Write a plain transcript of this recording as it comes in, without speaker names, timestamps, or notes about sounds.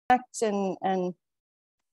and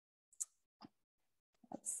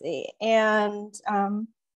let's see, and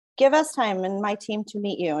give us time and my team to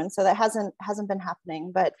meet you. And so that hasn't been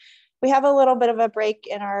happening, but we have a little bit of a break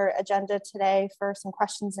in our agenda today for some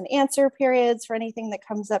questions and answer periods for anything that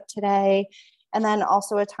comes up today. And then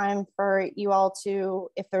also a time for you all to,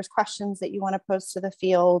 if there's questions that you want to pose to the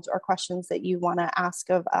field or questions that you want to ask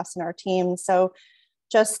of us and our team. So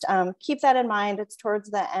just keep that in mind. It's towards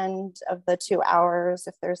the end of the 2 hours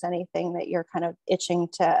if there's anything that you're kind of itching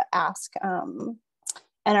to ask. And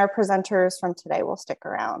our presenters from today will stick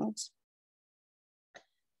around.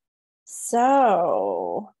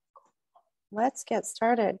 So let's get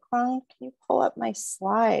started. Kwang, can you pull up my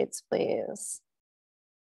slides, please?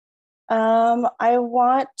 I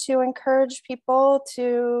want to encourage people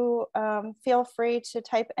to feel free to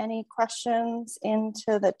type any questions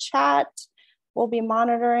into the chat. We'll be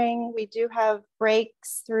monitoring. We do have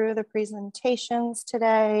breaks through the presentations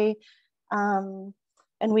today. And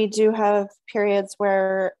we do have periods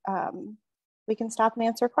where we can stop and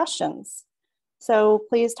answer questions. So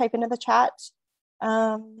please type into the chat.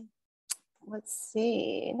 Let's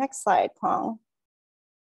see, next slide, Kwang.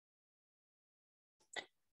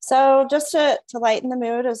 So just to lighten the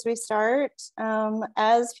mood as we start,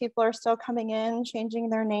 as people are still coming in, changing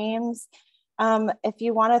their names, if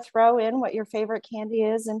you want to throw in what your favorite candy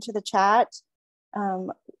is into the chat,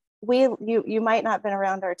 you might not have been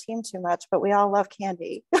around our team too much, but we all love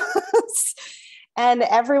candy. And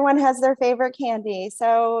everyone has their favorite candy.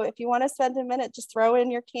 So if you want to spend a minute, just throw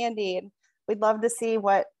in your candy, and we'd love to see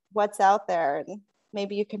what's out there. And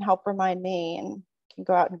maybe you can help remind me and can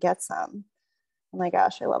go out and get some. Oh my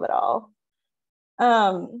gosh, I love it all.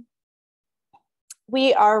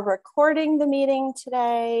 We are recording the meeting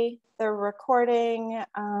today. The recording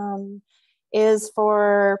is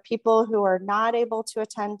for people who are not able to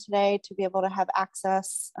attend today to be able to have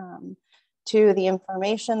access to the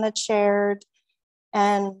information that's shared.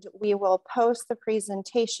 And we will post the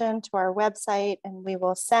presentation to our website, and we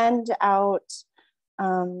will send out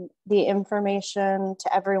the information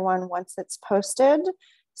to everyone once it's posted.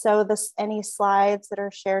 So any slides that are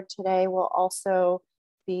shared today will also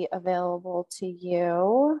be available to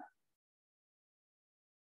you.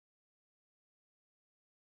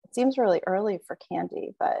 It seems really early for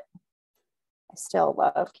candy, but I still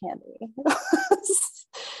love candy.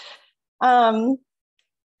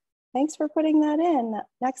 Thanks for putting that in.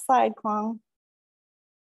 Next slide, Kwang.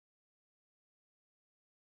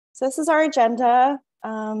 So this is our agenda.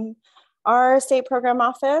 Our state program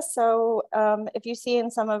office. So if you see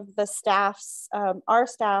in some of the staff's, our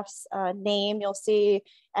staff's name, you'll see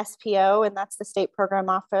SPO, and that's the state program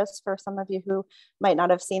office for some of you who might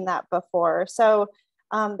not have seen that before. So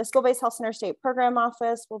the School-Based Health Center State Program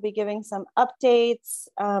Office will be giving some updates.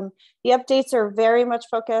 The updates are very much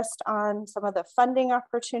focused on some of the funding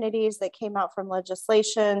opportunities that came out from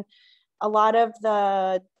legislation. A lot of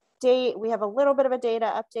the we have a little bit of a data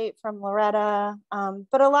update from Loretta,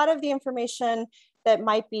 but a lot of the information that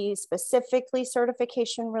might be specifically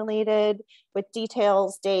certification related with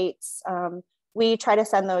details, dates, we try to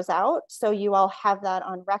send those out. So you all have that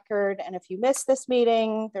on record. And if you miss this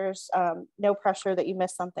meeting, there's no pressure that you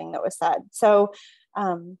missed something that was said. So,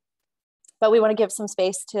 but we want to give some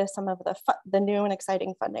space to some of the new and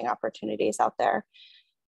exciting funding opportunities out there.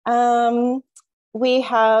 We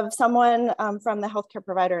have someone from the Healthcare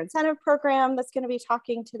Provider Incentive Program that's going to be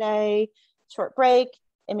talking today. Short break.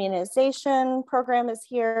 Immunization program is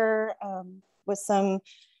here with some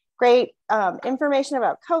great information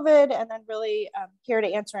about COVID, and then really here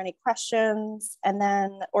to answer any questions. And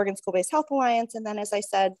then Oregon School-Based Health Alliance. And then, as I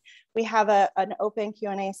said, we have an open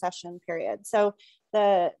Q&A session period. So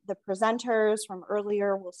the presenters from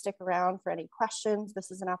earlier will stick around for any questions. This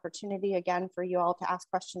is an opportunity, again, for you all to ask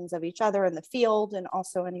questions of each other in the field and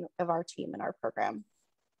also any of our team in our program.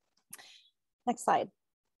 Next slide.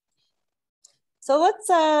 So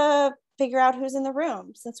let's figure out who's in the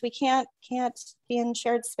room. Since we can't be in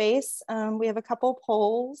shared space, we have a couple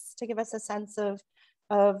polls to give us a sense of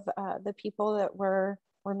the people that we're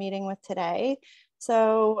meeting with today.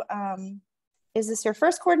 So is this your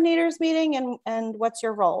first coordinators meeting, and what's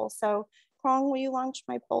your role? So Kwang, will you launch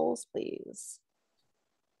my polls, please?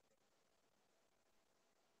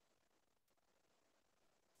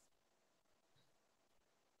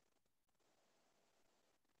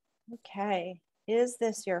 Okay, is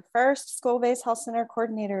this your first School-Based Health Center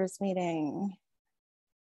coordinators meeting?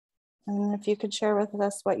 And if you could share with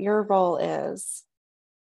us what your role is.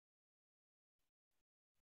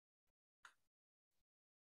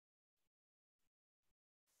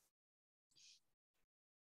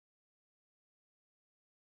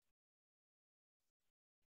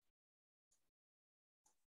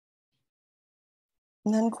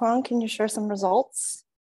 And then Kwang, can you share some results?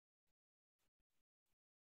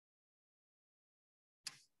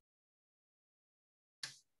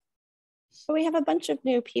 So we have a bunch of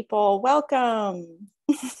new people. Welcome.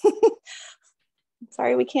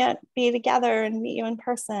 Sorry we can't be together and meet you in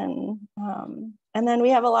person. And then we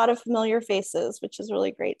have a lot of familiar faces, which is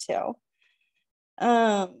really great too.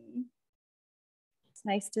 It's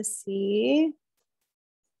nice to see.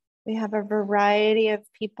 We have a variety of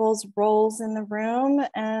people's roles in the room.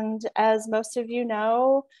 And as most of you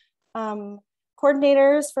know,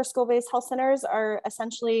 coordinators for school-based health centers are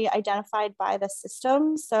essentially identified by the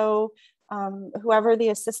system. So whoever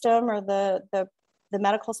the system or the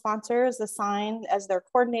medical sponsor is assigned as their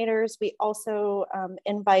coordinators. We also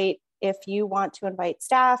invite, if you want to invite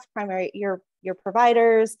staff, your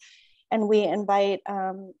providers, and we invite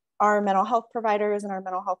our mental health providers and our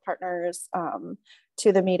mental health partners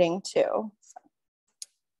to the meeting too. So,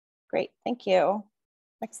 great, thank you.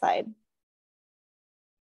 Next slide.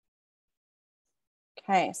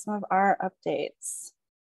 Okay, some of our updates.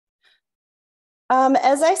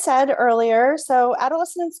 As I said earlier, so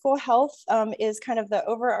adolescent and school health is kind of the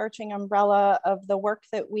overarching umbrella of the work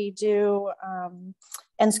that we do,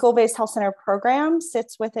 and school-based health center program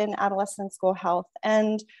sits within adolescent school health.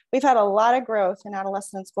 And we've had a lot of growth in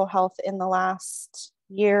adolescent school health in the last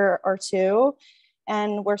year or two,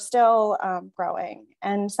 and we're still growing.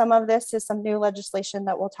 And some of this is some new legislation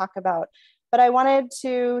that we'll talk about. But I wanted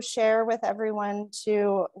to share with everyone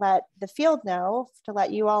to let the field know, to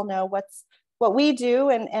let you all know what we do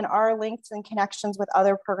and our links and connections with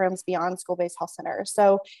other programs beyond school-based health centers.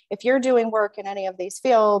 So if you're doing work in any of these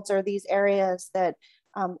fields or these areas that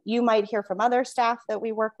you might hear from other staff that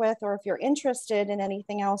we work with, or if you're interested in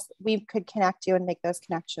anything else, we could connect you and make those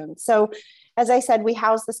connections. So as I said, we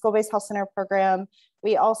house the school-based health center program.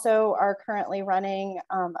 We also are currently running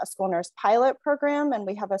a school nurse pilot program, and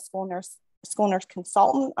we have a school nurse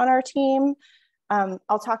consultant on our team.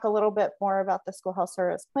 I'll talk a little bit more about the school health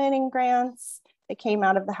service planning grants that came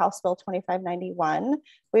out of the House Bill 2591.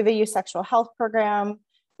 We have a youth sexual health program.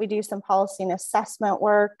 We do some policy and assessment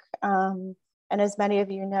work. And as many of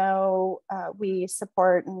you know, we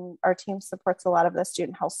support, and our team supports a lot of the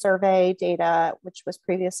student health survey data, which was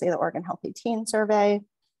previously the Oregon Healthy Teen Survey.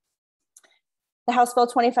 The House Bill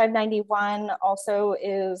 2591 also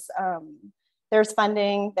is, there's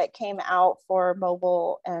funding that came out for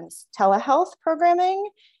mobile and telehealth programming.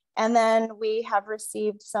 And then we have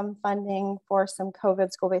received some funding for some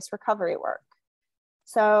COVID school-based recovery work.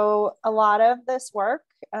 So a lot of this work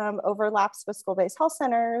overlaps with school-based health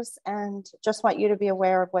centers, and just want you to be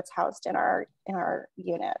aware of what's housed in our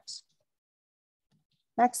unit.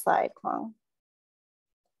 Next slide, Kwang.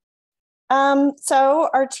 So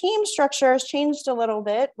our team structure has changed a little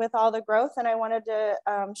bit with all the growth, and I wanted to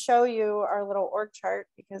show you our little org chart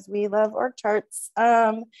because we love org charts.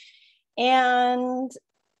 And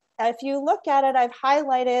if you look at it, I've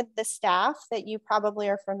highlighted the staff that you probably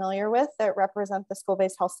are familiar with that represent the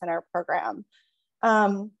school-based health center program.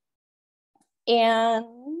 And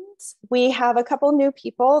we have a couple new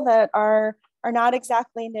people that are not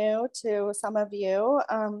exactly new to some of you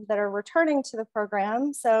that are returning to the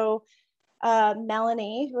program. So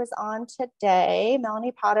Melanie, who is on today,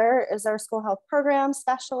 Melanie Potter is our school health program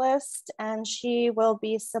specialist, and she will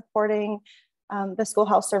be supporting the school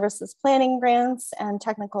health services planning grants and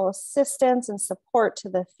technical assistance and support to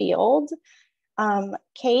the field.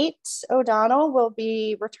 Kate O'Donnell will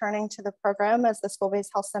be returning to the program as the school-based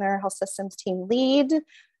health center health systems team lead.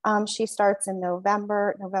 She starts in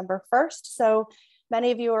November 1st. So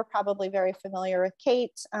many of you are probably very familiar with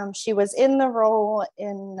Kate. She was in the role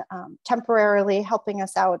in temporarily helping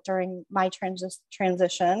us out during my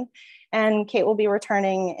transition. And Kate will be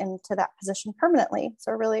returning into that position permanently.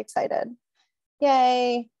 So we're really excited.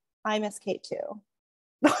 Yay, I miss Kate too.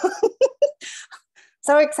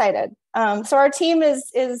 So excited. So our team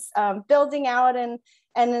is building out,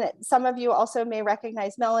 and some of you also may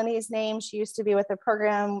recognize Melanie's name. She used to be with the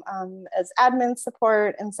program as admin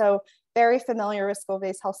support, and so very familiar with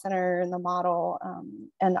school-based health center and the model.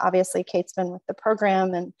 And obviously Kate's been with the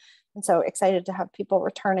program, and so excited to have people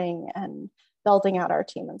returning and building out our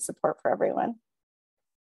team and support for everyone.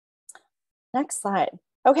 Next slide.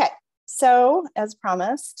 Okay, so as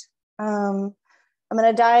promised, I'm going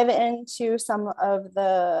to dive into some of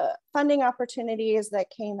the funding opportunities that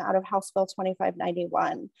came out of House Bill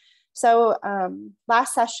 2591. So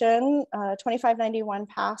last session, 2591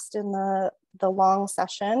 passed in the long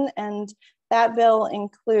session, and that bill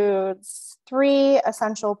includes 3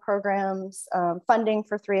 essential programs, funding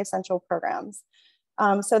for 3 essential programs.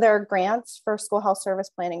 So there are grants for school health service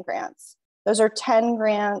planning grants. Those are 10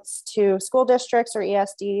 grants to school districts or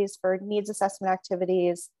ESDs for needs assessment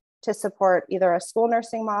activities to support either a school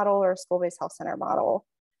nursing model or a school-based health center model.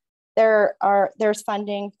 There's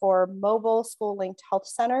funding for mobile school-linked health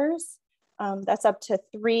centers. That's up to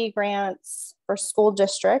 3 grants for school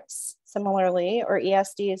districts, similarly, or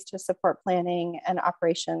ESDs to support planning and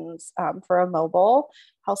operations for a mobile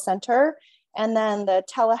health center. And then the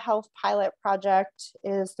telehealth pilot project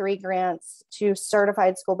is 3 grants to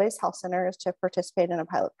certified school-based health centers to participate in a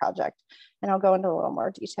pilot project. And I'll go into a little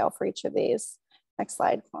more detail for each of these. Next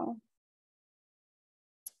slide.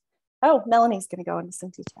 Oh, Melanie's going to go into some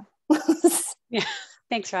detail. Yeah,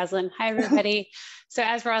 thanks, Rosalind. Hi, everybody. So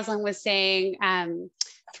as Rosalind was saying,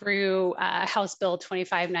 through House Bill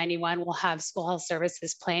 2591, we'll have school health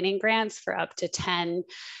services planning grants for up to 10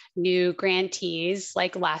 new grantees.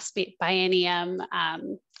 Like last biennium,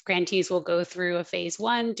 grantees will go through a phase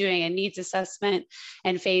 1, doing a needs assessment,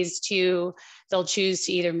 and phase 2, they'll choose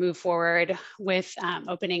to either move forward with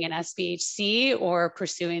opening an SBHC or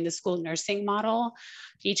pursuing the school nursing model.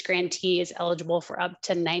 Each grantee is eligible for up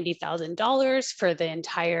to $90,000 for the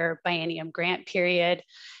entire biennium grant period.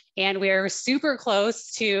 And we're super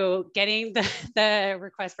close to getting the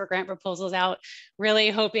request for grant proposals out, really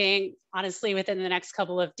hoping, honestly, within the next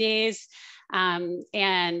couple of days.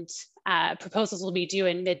 Proposals will be due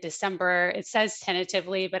in mid-December. It says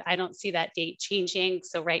tentatively, but I don't see that date changing.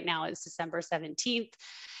 So right now it's December 17th.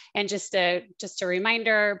 And just a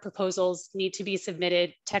reminder, proposals need to be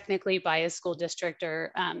submitted technically by a school district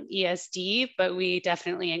or ESD, but we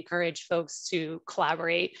definitely encourage folks to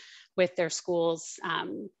collaborate with their schools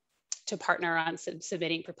to partner on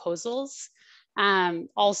submitting proposals.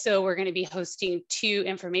 Also, we're going to be hosting 2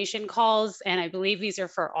 information calls, and I believe these are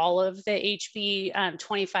for all of the HB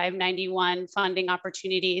 2591 funding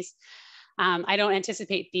opportunities. I don't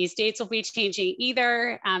anticipate these dates will be changing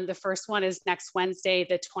either. The first one is next Wednesday,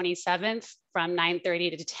 the 27th from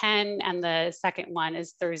 9:30 to 10, and the second one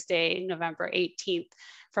is Thursday, November 18th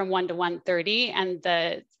from 1 to 1:30, and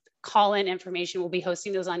the call-in information, we'll be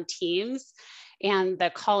hosting those on Teams, and the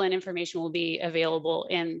call-in information will be available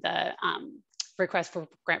in the request for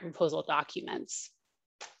grant proposal documents.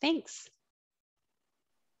 Thanks.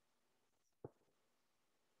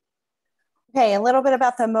 Okay, a little bit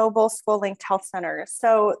about the mobile school-linked health centers.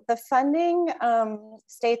 So the funding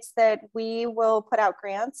states that we will put out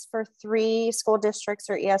grants for 3 school districts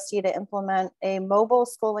or ESD to implement a mobile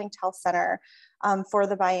school-linked health center for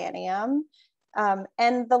the biennium.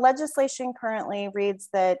 And the legislation currently reads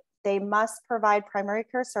that they must provide primary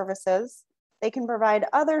care services, they can provide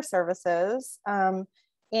other services,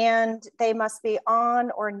 and they must be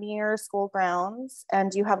on or near school grounds,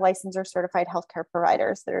 and you have licensed or certified healthcare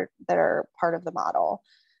providers that are part of the model.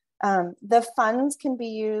 The funds can be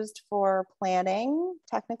used for planning,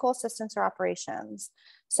 technical assistance, or operations.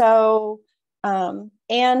 So,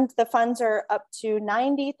 and the funds are up to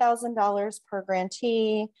 $90,000 per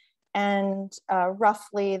grantee, and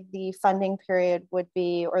roughly the funding period would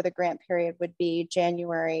be, or the grant period would be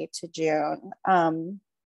January to June.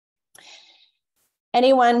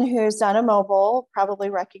 Anyone who's done a mobile probably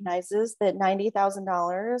recognizes that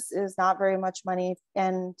 $90,000 is not very much money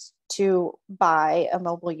and to buy a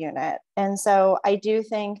mobile unit. And so I do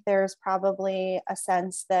think there's probably a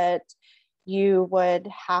sense that you would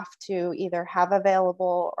have to either have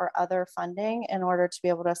available or other funding in order to be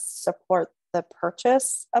able to support the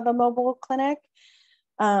purchase of a mobile clinic.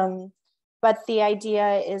 But the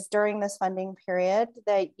idea is during this funding period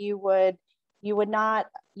that you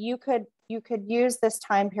could use this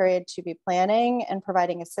time period to be planning and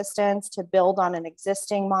providing assistance to build on an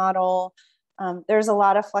existing model. There's a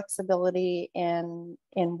lot of flexibility in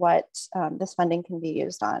what this funding can be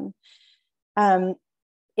used on.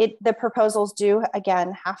 The proposals do,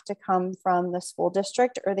 again, have to come from the school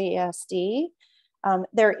district or the ESD.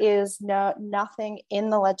 There is nothing in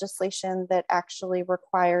the legislation that actually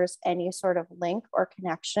requires any sort of link or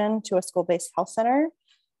connection to a school-based health center.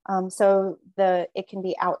 So it can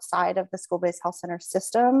be outside of the school-based health center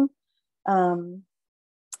system.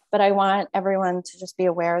 But I want everyone to just be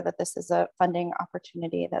aware that this is a funding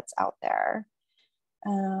opportunity that's out there.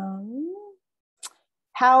 In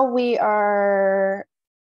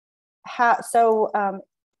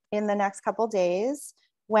the next couple days,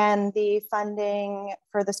 when the funding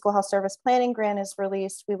for the school health service planning grant is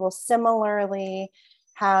released, we will similarly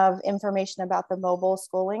have information about the mobile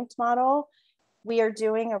school linked model. We are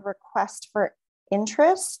doing a request for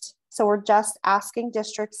interest. So we're just asking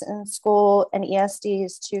districts and school and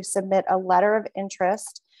ESDs to submit a letter of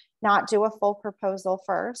interest, not do a full proposal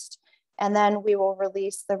first. And then we will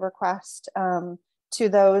release the request to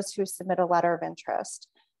those who submit a letter of interest.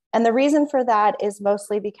 And the reason for that is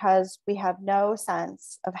mostly because we have no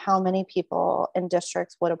sense of how many people in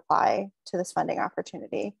districts would apply to this funding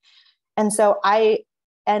opportunity. And so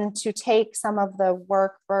to take some of the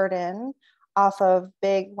work burden off of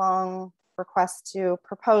big, long requests to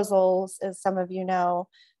proposals, as some of you know,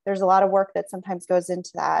 there's a lot of work that sometimes goes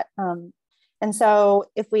into that. And so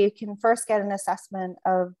if we can first get an assessment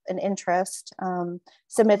of an interest,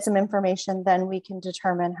 submit some information, then we can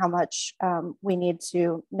determine how much we need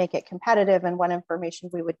to make it competitive and what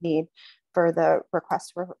information we would need for the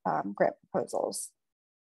request for grant proposals.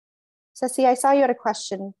 Ceci, I saw you had a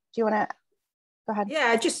question. Do you want to go ahead?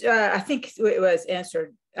 Yeah, I think it was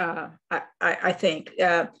answered, I think.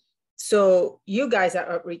 So you guys are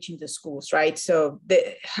outreaching the schools, right? So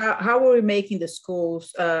how are we making the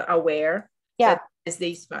schools aware? Yeah, that is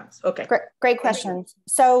these funds? Okay. Great questions.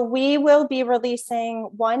 So we will be releasing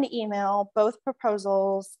one email, both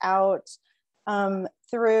proposals out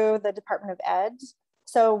through the Department of Ed.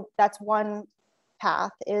 So that's one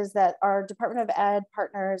path, is that our Department of Ed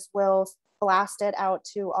partners will blast it out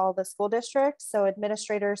to all the school districts. So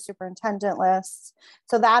administrators, superintendent lists.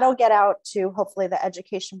 So that'll get out to hopefully the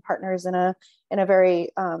education partners in a very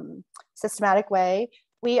systematic way.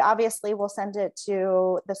 We obviously will send it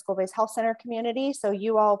to the school-based health center community. So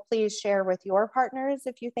you all please share with your partners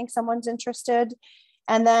if you think someone's interested.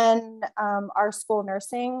 And then our school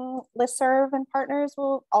nursing listserv and partners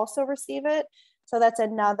will also receive it. So that's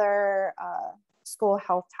another school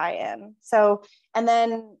health tie-in. So, and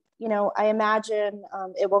then, you know, I imagine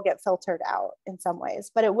it will get filtered out in some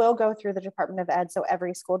ways, but it will go through the Department of Ed. So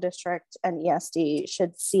every school district and ESD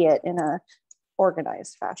should see it in a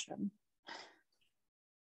organized fashion.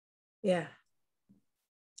 Yeah.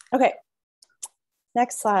 Okay.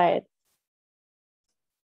 Next slide.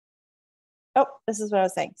 Oh, this is what I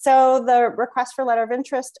was saying. So the request for letter of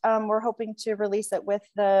interest, we're hoping to release it with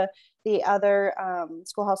the other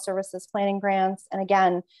school health services planning grants. And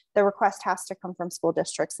again, the request has to come from school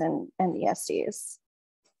districts and ESDs.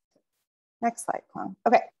 Next slide, Kwang.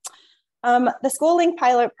 Okay. The School Link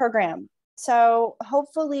pilot program. So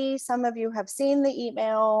hopefully some of you have seen the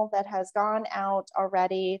email that has gone out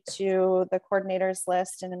already to the coordinators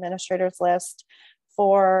list and administrators list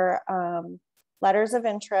for letters of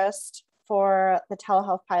interest for the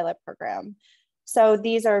telehealth pilot program. So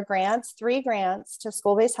these are grants, 3 grants to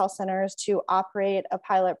school-based health centers to operate a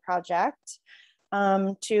pilot project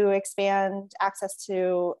to expand access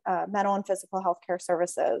to mental and physical health care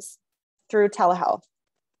services through telehealth.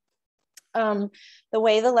 The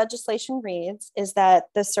way the legislation reads is that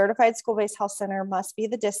the certified school-based health center must be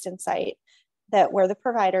the distance site where the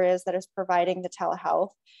provider is that is providing the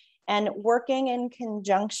telehealth, and working in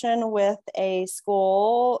conjunction with a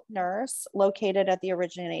school nurse located at the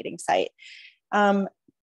originating site.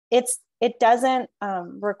 It doesn't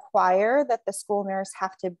require that the school nurse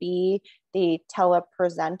have to be the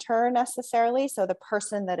telepresenter necessarily. So the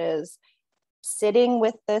person that is sitting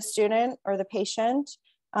with the student or the patient,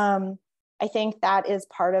 I think that is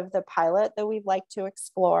part of the pilot that we'd like to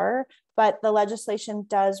explore, but the legislation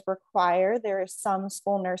does require there is some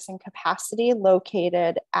school nursing capacity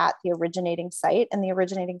located at the originating site, and the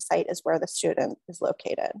originating site is where the student is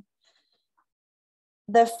located.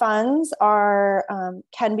 The funds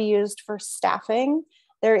can be used for staffing.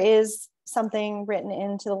 There is something written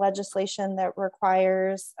into the legislation that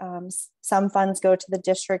requires some funds go to the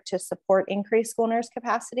district to support increased school nurse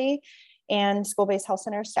capacity and school-based health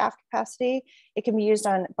center staff capacity. It can be used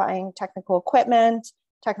on buying technical equipment,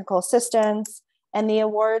 technical assistance, and the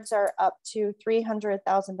awards are up to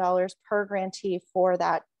 $300,000 per grantee for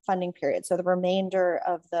that funding period. So the remainder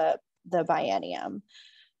of the biennium.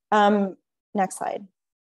 Next slide.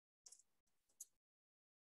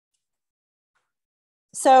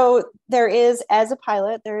 So there is, as a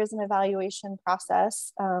pilot, there is an evaluation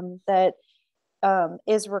process that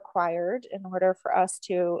is required in order for us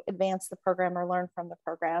to advance the program or learn from the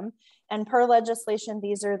program. And per legislation,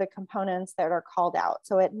 these are the components that are called out.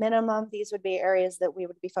 So at minimum, these would be areas that we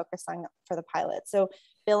would be focused on for the pilot. So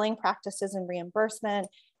billing practices and reimbursement,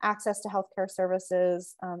 access to healthcare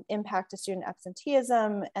services, impact to student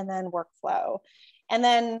absenteeism, and then workflow. And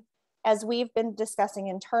then as we've been discussing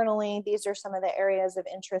internally, these are some of the areas of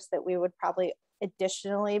interest that we would probably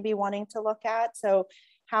additionally be wanting to look at. So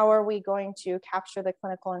how are we going to capture the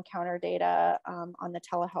clinical encounter data on the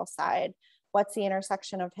telehealth side? What's the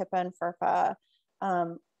intersection of HIPAA and FERPA?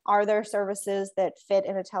 Are there services that fit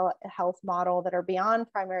in a telehealth model that are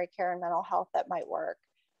beyond primary care and mental health that might work?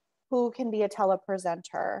 Who can be a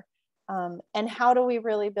telepresenter? And how do we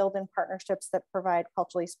really build in partnerships that provide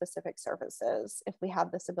culturally specific services if we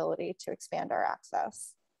have this ability to expand our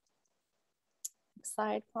access? Next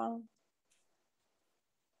slide, Kwong.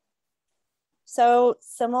 So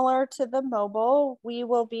similar to the mobile, we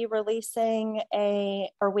will be releasing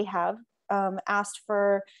we have asked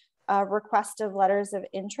for a request of letters of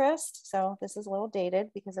interest. So this is a little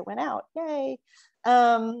dated because it went out, yay.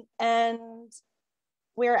 And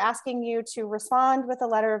we're asking you to respond with a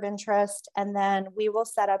letter of interest, and then we will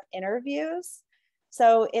set up interviews.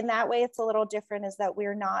 So in that way, it's a little different, is that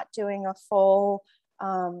we're not doing a full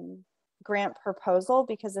grant proposal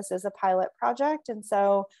because this is a pilot project. And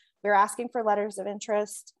so we're asking for letters of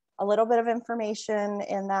interest, a little bit of information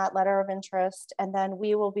in that letter of interest, and then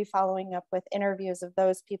we will be following up with interviews of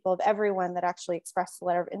those people, of everyone that actually expressed the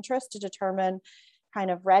letter of interest, to determine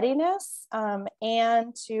kind of readiness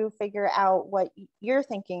and to figure out what you're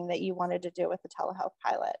thinking that you wanted to do with the telehealth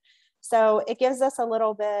pilot. So it gives us a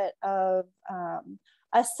little bit of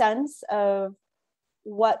a sense of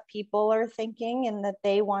what people are thinking and that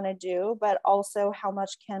they want to do, but also how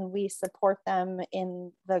much can we support them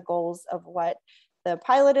in the goals of what the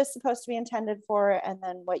pilot is supposed to be intended for, and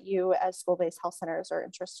then what you as school-based health centers are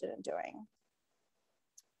interested in doing.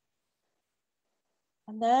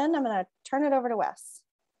 And then I'm going to turn it over to Wes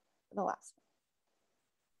for the last one.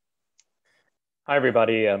 Hi,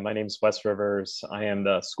 everybody. My name is Wes Rivers. I am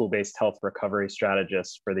the school-based health recovery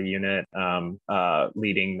strategist for the unit,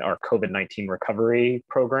 leading our COVID-19 recovery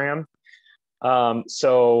program.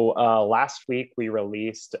 Last week, we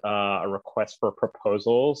released a request for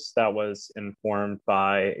proposals that was informed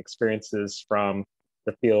by experiences from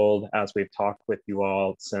the field, as we've talked with you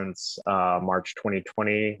all since March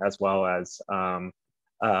 2020, as well as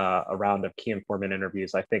a round of key informant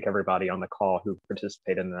interviews. I thank everybody on the call who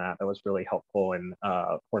participated in that. That was really helpful in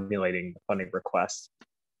formulating the funding request.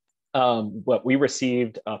 What we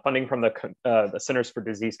received funding from the Centers for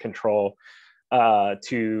Disease Control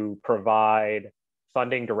to provide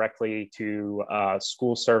funding directly to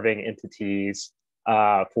school serving entities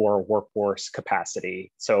for workforce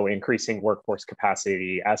capacity. So increasing workforce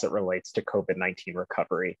capacity as it relates to COVID-19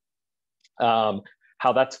 recovery.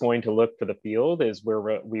 How that's going to look for the field is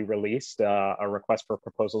we released a request for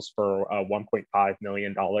proposals for $1.5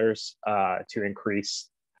 million to increase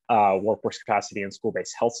workforce capacity in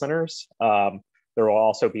school-based health centers. There will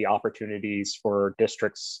also be opportunities for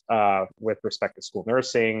districts with respect to school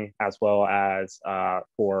nursing, as well as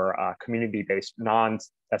for community-based,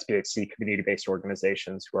 non-SBHC community-based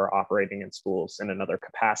organizations who are operating in schools in another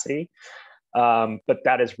capacity. But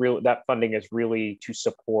that funding is really to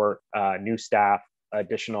support new staff,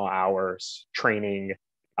 additional hours, training,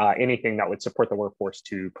 anything that would support the workforce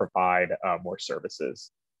to provide more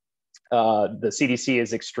services. The CDC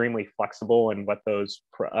is extremely flexible in what those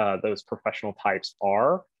professional types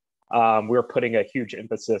are. We're putting a huge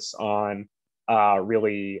emphasis on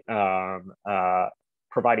really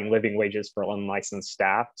providing living wages for unlicensed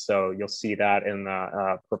staff. So you'll see that in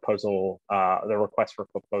the proposal, the request for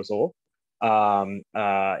proposal.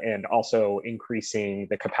 And also increasing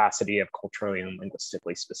the capacity of culturally and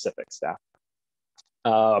linguistically specific staff.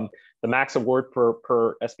 The max award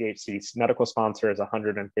per SBHC's medical sponsor is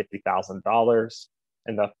 $150,000,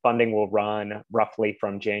 and the funding will run roughly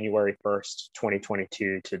from January 1st,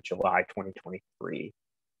 2022 to July 2023.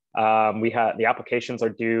 The applications are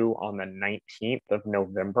due on the 19th of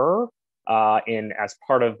November. And as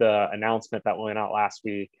part of the announcement that went out last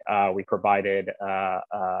week, we provided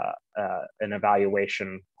an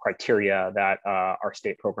evaluation criteria that our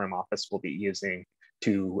state program office will be using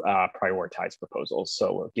to prioritize proposals.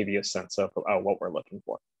 So we'll give you a sense of what we're looking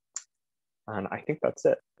for. And I think that's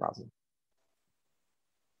it, Roslyn.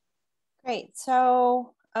 Great.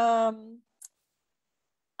 So a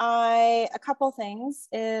couple things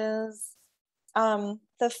is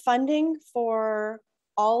the funding for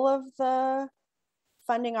all of the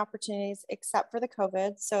funding opportunities except for the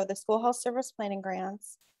COVID. So the school health service planning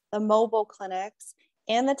grants, the mobile clinics,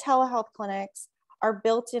 and the telehealth clinics are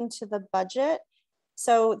built into the budget.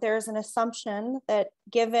 So there's an assumption that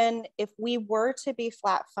given if we were to be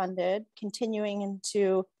flat funded, continuing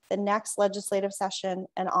into the next legislative session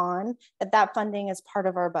and on, that funding is part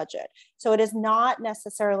of our budget. So it is not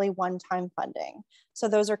necessarily one-time funding. So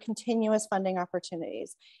those are continuous funding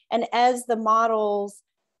opportunities. And as the models,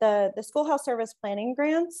 the school health service planning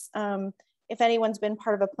grants, if anyone's been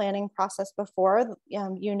part of a planning process before,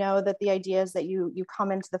 you know that the idea is that you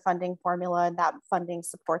come into the funding formula and that funding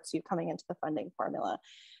supports you coming into the funding formula.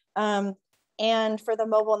 And for the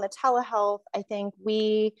mobile and the telehealth, I think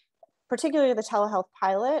particularly the telehealth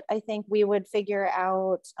pilot, I think we would figure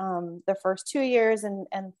out the first 2 years and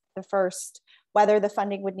whether the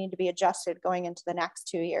funding would need to be adjusted going into the next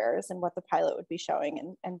 2 years and what the pilot would be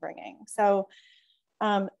showing and bringing. So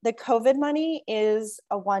The COVID money is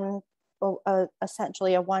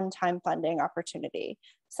essentially a one-time funding opportunity.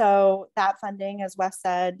 So that funding, as Wes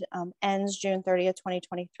said, ends June 30th,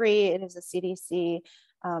 2023. It is a CDC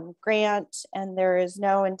grant, and there is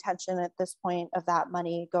no intention at this point of that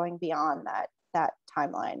money going beyond that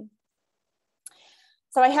timeline.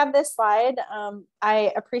 So I have this slide.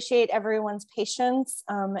 I appreciate everyone's patience,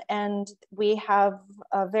 and we have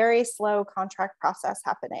a very slow contract process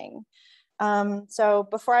happening. So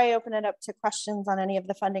before I open it up to questions on any of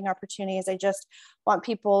the funding opportunities, I just want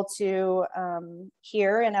people to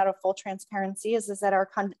hear, and out of full transparency, is that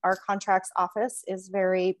our contracts office is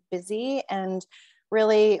very busy and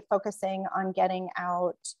really focusing on getting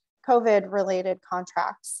out COVID-related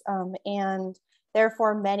contracts. And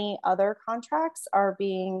therefore, many other contracts are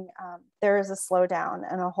being, there is a slowdown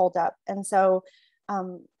and a holdup. And so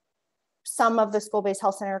some of the school-based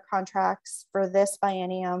health center contracts for this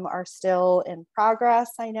biennium are still in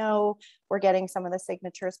progress. I know we're getting some of the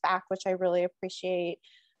signatures back, which I really appreciate.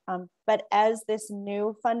 But as this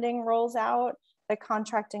new funding rolls out, the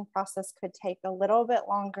contracting process could take a little bit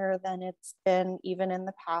longer than it's been even in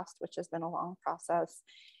the past, which has been a long process.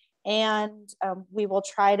 And we will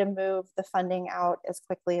try to move the funding out as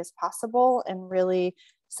quickly as possible and really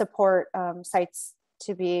support sites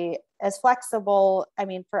to be as flexible,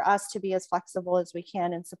 for us to be as flexible as we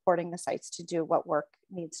can in supporting the sites to do what work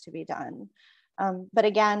needs to be done. But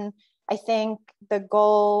again, I think the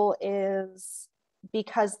goal is,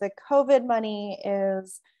 because the COVID money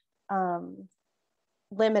is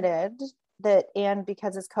limited, and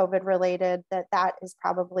because it's COVID related, that is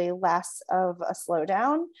probably less of a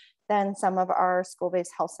slowdown than some of our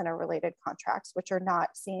school-based health center related contracts, which are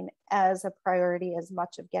not seen as a priority as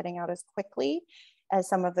much of getting out as quickly as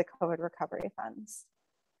some of the COVID recovery funds.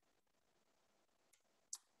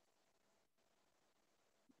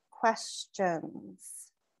 Questions.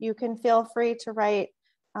 You can feel free to write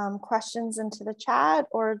questions into the chat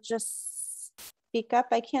or just speak up.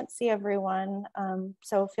 I can't see everyone,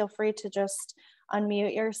 so feel free to just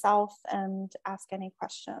unmute yourself and ask any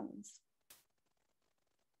questions.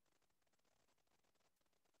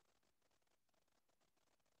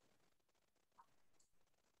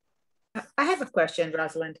 I have a question,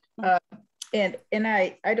 Rosalind, and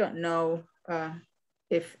I don't know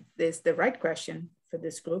if this is the right question for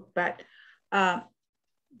this group, but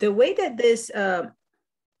the way that this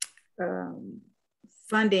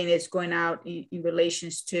funding is going out in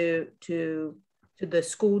relations to the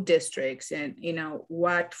school districts, and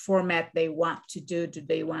what format they want to do. Do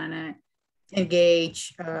they want to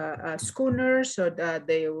engage a school nurse, or that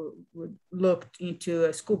they would look into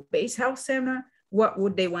a school-based health center? What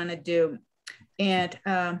would they want to do? And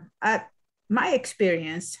my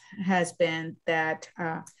experience has been that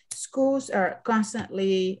schools are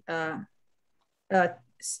constantly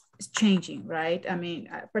changing, right?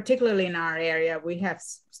 Particularly in our area, we have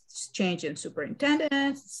change in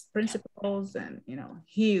superintendents, principals, and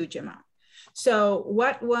huge amount. So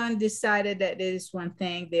what one decided that is one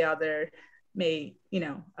thing, the other may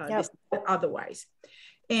decide otherwise.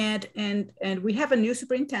 And we have a new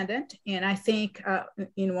superintendent, and I think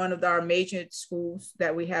in one of our major schools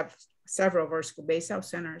that we have several of our school-based health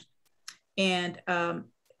centers, and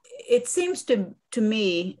it seems to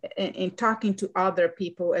me, in talking to other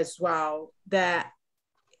people as well, that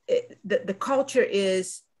the culture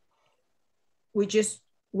is,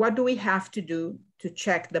 what do we have to do to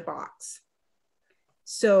check the box?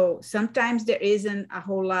 So sometimes there isn't a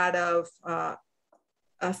whole lot of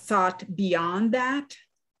a thought beyond that.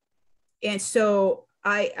 And so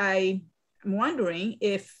I'm wondering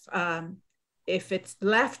if it's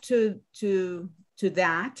left to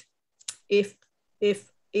that, if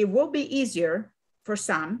it will be easier for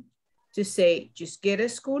some to say, just get a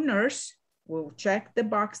school nurse, we'll check the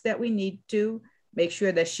box that we need to, make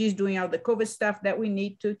sure that she's doing all the COVID stuff that we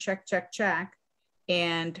need to, check,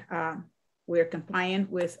 and we're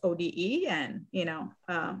compliant with ODE and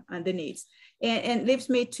and the needs, and leaves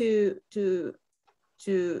me to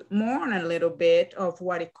mourn a little bit of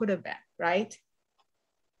what it could have been, right?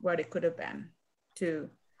 What it could have been to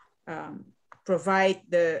provide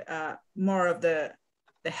the more of the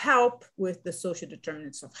help with the social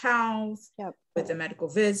determinants of health, with the medical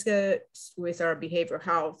visits, with our behavioral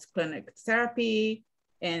health clinic therapy,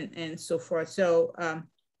 and so forth. So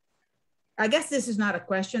I guess this is not a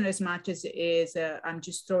question as much as it is, I'm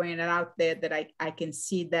just throwing it out there that I can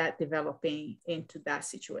see that developing into that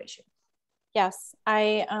situation. Yes,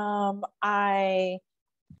 I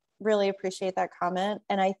really appreciate that comment.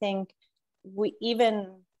 And I think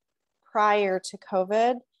even prior to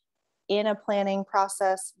COVID, in a planning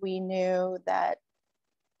process, we knew that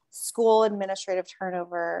school administrative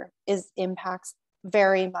turnover impacts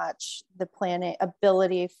very much the planning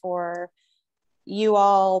ability for you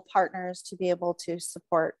all partners to be able to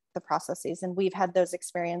support the processes. And we've had those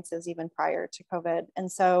experiences even prior to COVID.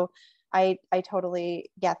 And so I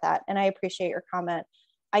totally get that. And I appreciate your comment.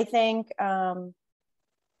 I think I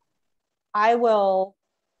will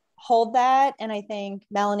hold that. And I think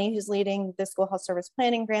Melanie, who's leading the school health service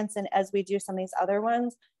planning grants, and as we do some of these other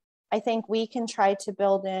ones, I think we can try to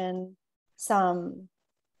build in some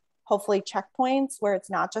hopefully checkpoints where it's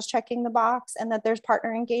not just checking the box, and that there's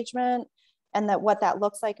partner engagement, and that what that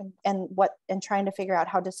looks like, and trying to figure out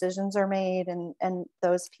how decisions are made, and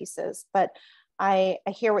those pieces. But I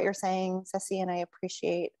hear what you're saying, Ceci, and I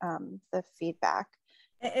appreciate the feedback.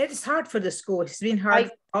 It's hard for the school. It's been hard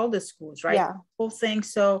for all the schools, right? Yeah. Whole thing.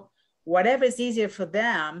 So whatever is easier for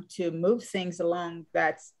them to move things along,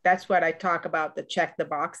 that's what I talk about, the check the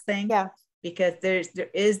box thing. Yeah. Because there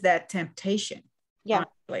is that temptation. Yeah.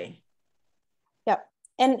 Honestly. Yep.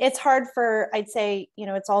 And it's hard for, I'd say,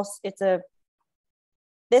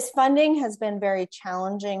 this funding has been very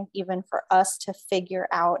challenging even for us to figure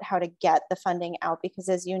out how to get the funding out, because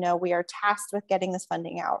as you know, we are tasked with getting this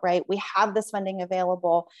funding out, right? We have this funding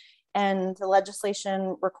available, and the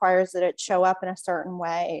legislation requires that it show up in a certain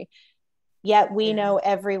way, yet we know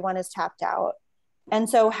everyone is tapped out. And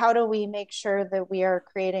so how do we make sure that we are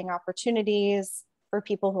creating opportunities for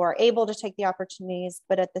people who are able to take the opportunities,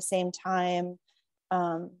 but at the same time,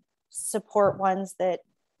 support ones that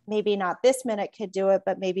maybe not this minute could do it,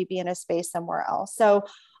 but maybe be in a space somewhere else. So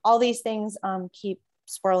all these things keep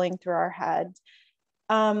swirling through our head.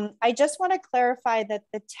 I just want to clarify that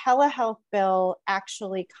the telehealth bill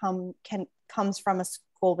actually comes from a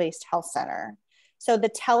school-based health center. So the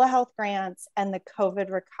telehealth grants and the COVID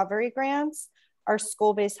recovery grants are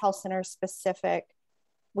school-based health center specific.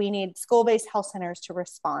 We need school-based health centers to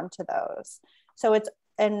respond to those. So it's,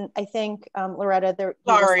 and I think Loretta, there.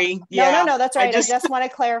 Sorry. No, that's right. I just want to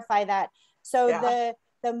clarify that. So Yeah.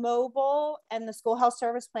 the mobile and the school health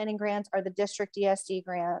service planning grants are the district DSD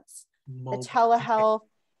grants. The telehealth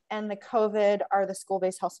and the COVID are the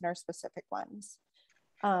school-based health center specific ones.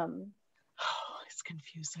 It's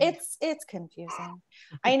confusing. It's confusing.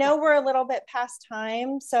 I know we're a little bit past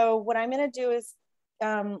time. So what I'm going to do is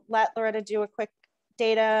let Loretta do a quick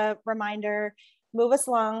data reminder, move us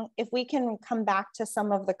along. If we can come back to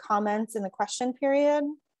some of the comments in the question period.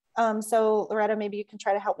 So Loretta, maybe you can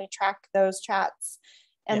try to help me track those chats.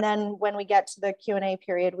 And then when we get to the Q&A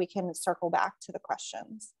period, we can circle back to the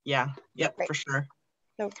questions. Yeah, yep, Great. For sure.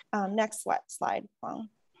 So next slide. Long.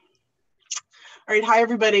 All right, hi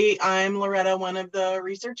everybody. I'm Loretta, one of the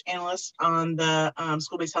research analysts on the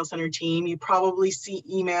School-Based Health Center team. You probably see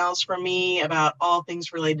emails from me about all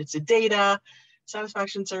things related to data,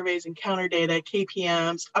 satisfaction surveys, encounter data,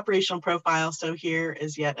 KPMs, operational profiles. So here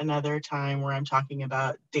is yet another time where I'm talking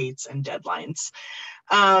about dates and deadlines.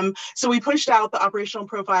 So we pushed out the operational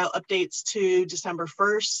profile updates to December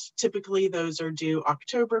 1st. Typically those are due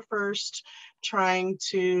October 1st, trying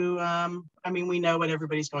to, we know what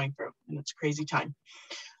everybody's going through, and it's a crazy time.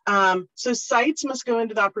 So sites must go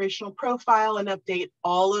into the operational profile and update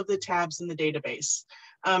all of the tabs in the database.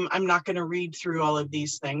 I'm not going to read through all of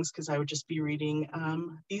these things because I would just be reading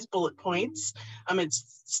these bullet points.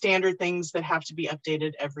 It's standard things that have to be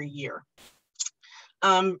updated every year.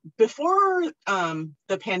 Before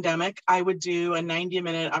the pandemic, I would do a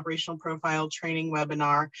 90-minute operational profile training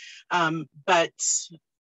webinar, but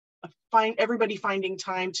everybody finding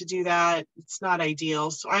time to do that, it's not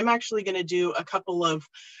ideal. So I'm actually going to do a couple of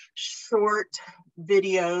short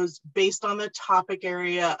videos based on the topic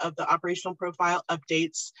area of the operational profile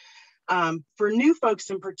updates for new folks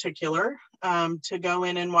in particular, to go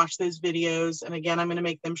in and watch those videos. And again, I'm going to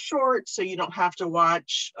make them short so you don't have to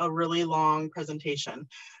watch a really long presentation.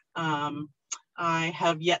 I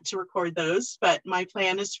have yet to record those, but my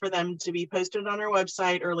plan is for them to be posted on our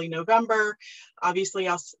website early November. Obviously,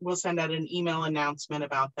 we'll send out an email announcement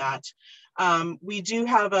about that. We do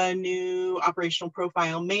have a new operational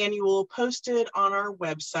profile manual posted on our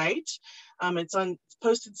website. It's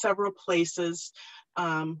posted several places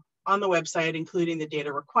on the website, including the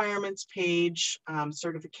data requirements page,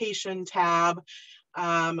 certification tab,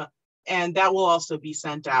 and that will also be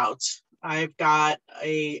sent out. I've got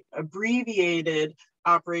a abbreviated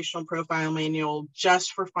operational profile manual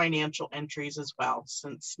just for financial entries as well,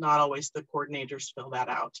 since not always the coordinators fill that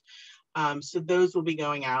out. So those will be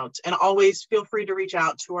going out, and always feel free to reach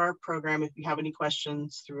out to our program if you have any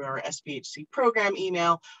questions through our SBHC program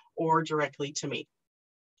email or directly to me.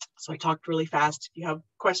 So I talked really fast. If you have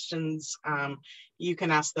questions, you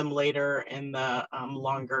can ask them later in the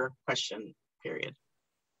longer question period.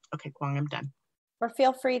 Okay, Kwong, I'm done. Or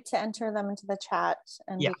feel free to enter them into the chat,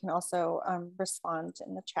 and Yeah. we can also respond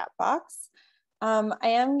in the chat box. I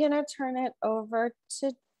am gonna turn it over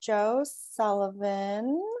to Joe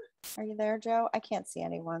Sullivan. Are you there, Joe? I can't see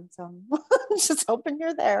anyone, so I'm just hoping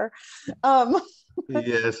you're there.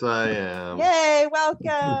 Yes, I am. Yay,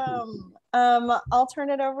 welcome. I'll turn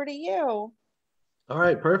it over to you. All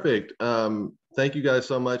right, perfect. Thank you guys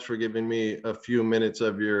so much for giving me a few minutes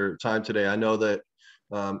of your time today. I know that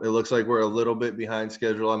it looks like we're a little bit behind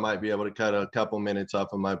schedule. I might be able to cut a couple minutes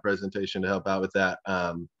off of my presentation to help out with that.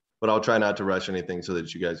 But I'll try not to rush anything so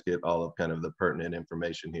that you guys get all of kind of the pertinent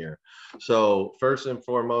information here. So first and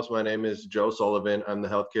foremost, my name is Joe Sullivan. I'm the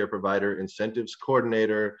Healthcare Provider Incentives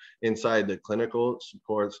Coordinator inside the Clinical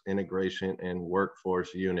Supports Integration and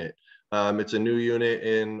Workforce Unit. It's a new unit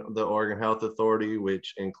in the Oregon Health Authority,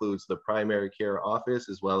 which includes the primary care office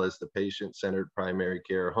as well as the patient-centered primary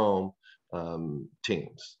care home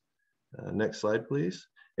teams. Next slide, please.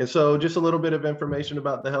 And so just a little bit of information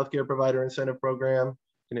about the Healthcare Provider Incentive Program.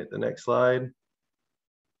 You can hit the next slide.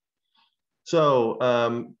 So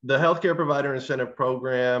the Healthcare Provider Incentive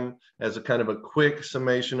Program, as a kind of a quick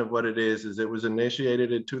summation of what it is it was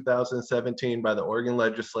initiated in 2017 by the Oregon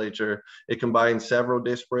legislature. It combined several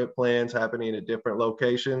disparate plans happening at different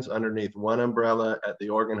locations underneath one umbrella at the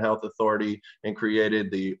Oregon Health Authority and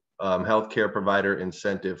created the Healthcare Provider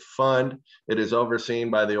Incentive Fund. It is overseen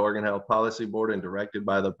by the Oregon Health Policy Board and directed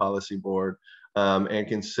by the Policy Board, and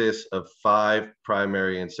consists of 5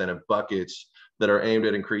 primary incentive buckets that are aimed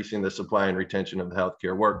at increasing the supply and retention of the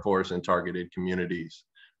healthcare workforce in targeted communities.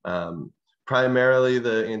 Primarily,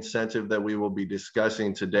 the incentive that we will be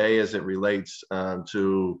discussing today as it relates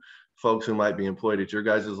to folks who might be employed at your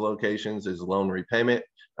guys' locations is loan repayment.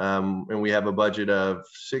 And we have a budget of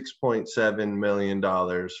 $6.7 million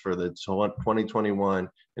for the 2021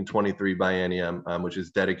 and 23 biennium, which is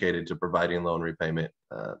dedicated to providing loan repayment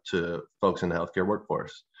to folks in the healthcare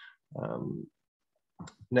workforce.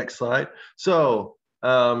 Next slide. So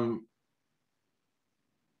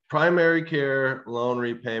primary care loan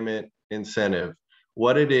repayment incentive.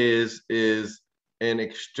 What it is an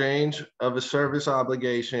exchange of a service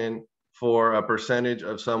obligation for a percentage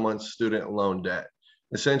of someone's student loan debt.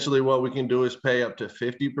 Essentially, what we can do is pay up to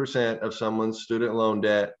 50% of someone's student loan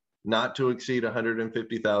debt, not to exceed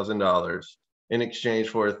 $150,000, in exchange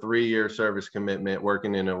for a 3-year service commitment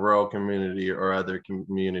working in a rural community or other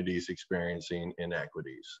communities experiencing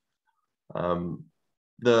inequities.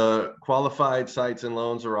 The qualified sites and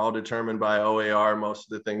loans are all determined by OAR.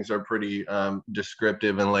 Most of the things are pretty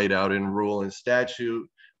descriptive and laid out in rule and statute,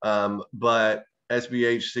 but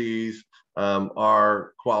SBHCs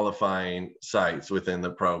are qualifying sites within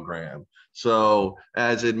the program. So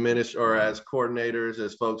as coordinators,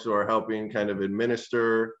 as folks who are helping kind of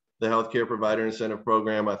administer the Healthcare Provider Incentive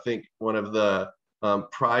Program, I think one of the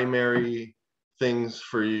primary things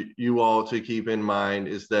for you all to keep in mind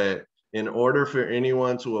is that in order for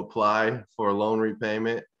anyone to apply for loan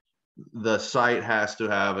repayment, the site has to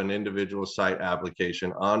have an individual site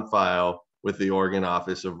application on file with the Oregon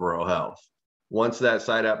Office of Rural Health. Once that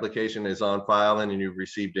site application is on file and you've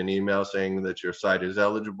received an email saying that your site is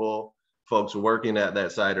eligible, folks working at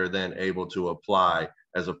that site are then able to apply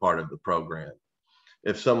as a part of the program.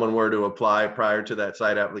 If someone were to apply prior to that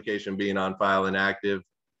site application being on file and active,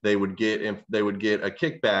 they would get a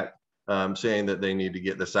kickback saying that they need to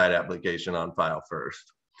get the site application on file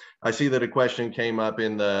first. I see that a question came up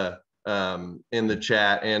in the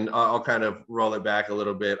chat, and I'll kind of roll it back a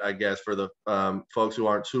little bit, I guess, for the folks who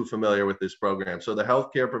aren't too familiar with this program. So the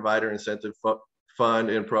Healthcare Provider Incentive Fund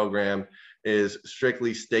and program is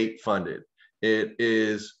strictly state funded. It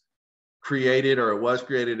is created, or it was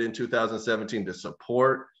created in 2017 to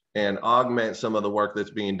support and augment some of the work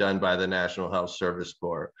that's being done by the National Health Service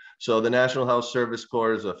Corps. So the National Health Service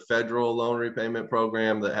Corps is a federal loan repayment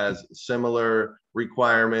program that has similar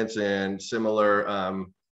requirements and similar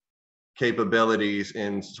capabilities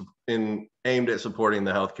aimed at supporting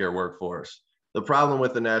the healthcare workforce. The problem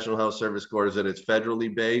with the National Health Service Corps is that it's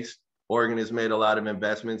federally based. Oregon has made a lot of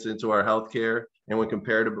investments into our healthcare, and when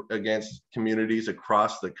compared against communities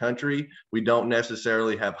across the country, we don't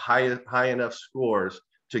necessarily have high enough scores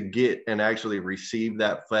to get and actually receive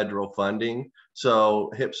that federal funding.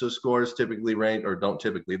 So HPSA scores typically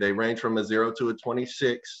they range from a 0 to a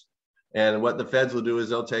 26. And what the feds will do is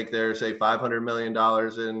they'll take their, say, $500 million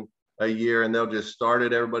in a year, and they'll just start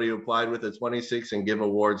at everybody who applied with a 26 and give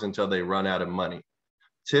awards until they run out of money.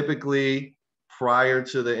 Typically, prior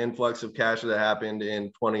to the influx of cash that happened in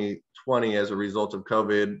 2020 as a result of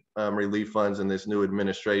COVID relief funds and this new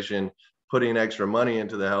administration putting extra money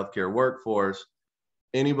into the healthcare workforce,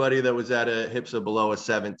 anybody that was at a HPSA below a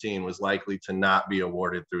 17 was likely to not be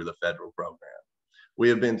awarded through the federal program. We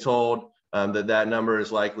have been told that number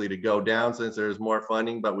is likely to go down since there's more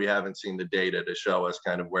funding, but we haven't seen the data to show us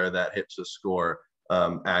kind of where that HPSA score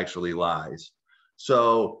actually lies.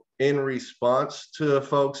 So in response to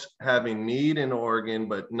folks having need in Oregon,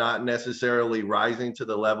 but not necessarily rising to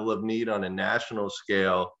the level of need on a national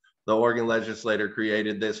scale, the Oregon legislature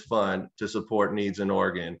created this fund to support needs in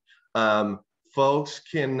Oregon. Folks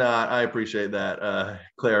cannot, I appreciate that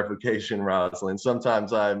clarification, Rosalind.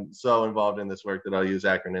 Sometimes I'm so involved in this work that I'll use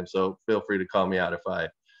acronyms, so feel free to call me out if I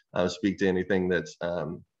speak to anything that's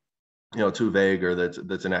too vague or that's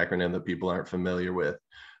an acronym that people aren't familiar with.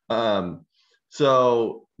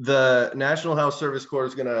 So the National Health Service Corps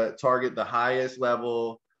is gonna target the highest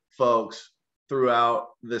level folks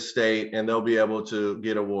throughout the state, and they'll be able to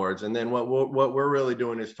get awards. And then what we're really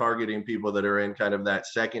doing is targeting people that are in kind of that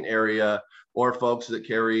second area, or folks that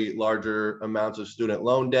carry larger amounts of student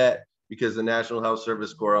loan debt, because the National Health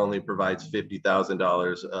Service Corps only provides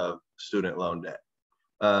 $50,000 of student loan debt.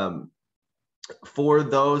 For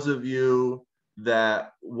those of you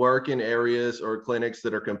that work in areas or clinics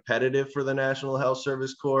that are competitive for the National Health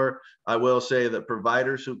Service Corps, I will say that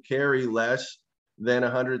providers who carry less than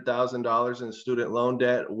 $100,000 in student loan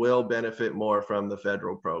debt will benefit more from the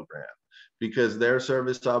federal program, because their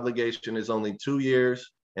service obligation is only 2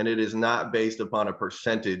 years, and it is not based upon a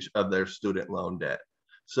percentage of their student loan debt.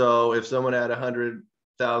 So if someone had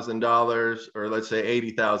 $100,000, or let's say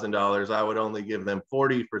 $80,000, I would only give them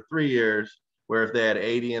 40 for 3 years, where if they had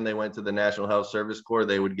 80 and they went to the National Health Service Corps,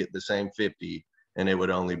 they would get the same 50, and it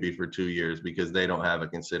would only be for 2 years, because they don't have a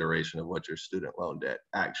consideration of what your student loan debt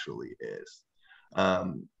actually is.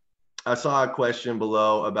 I saw a question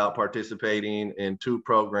below about participating in 2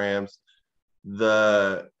 programs.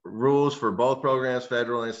 The rules for both programs,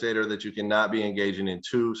 federal and state, are that you cannot be engaging in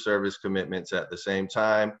 2 service commitments at the same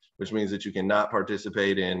time, which means that you cannot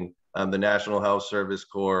participate in the National Health Service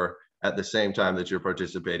Corps at the same time that you're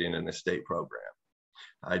participating in a state program.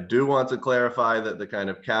 I do want to clarify that the kind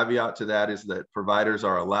of caveat to that is that providers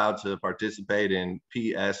are allowed to participate in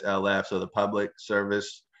PSLF, so the Public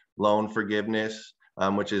Service Loan Forgiveness,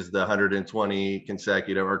 which is the 120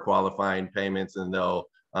 consecutive or qualifying payments, and they'll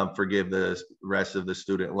forgive the rest of the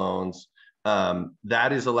student loans.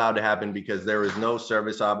 That is allowed to happen because there is no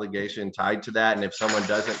service obligation tied to that. And if someone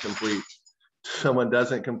doesn't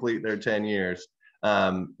complete their 10 years,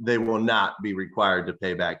 they will not be required to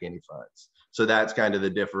pay back any funds. So that's kind of the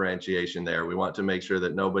differentiation there. We want to make sure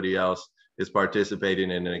that nobody else is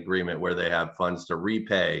participating in an agreement where they have funds to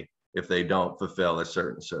repay if they don't fulfill a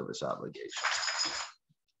certain service obligation.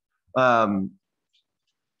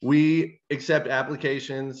 We accept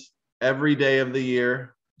applications every day of the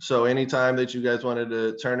year. So anytime that you guys wanted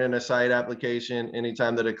to turn in a site application,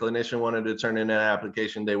 anytime that a clinician wanted to turn in an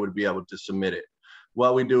application, they would be able to submit it.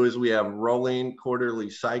 What we do is we have rolling quarterly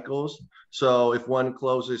cycles. So if one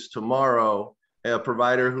closes tomorrow, a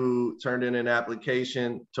provider who turned in an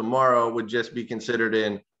application tomorrow would just be considered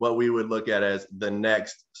in what we would look at as the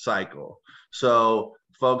next cycle. So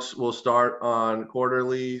folks will start on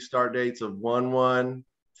quarterly start dates of 1/1,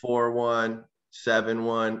 4/1,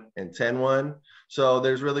 7/1, and 10/1. So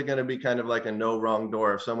there's really going to be kind of like a no wrong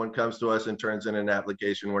door. If someone comes to us and turns in an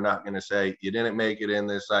application, we're not going to say, you didn't make it in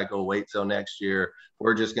this cycle, wait till next year.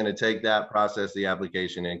 We're just going to take that, process the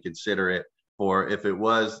application, and consider it for, if it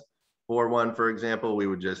was 4/1, for example, we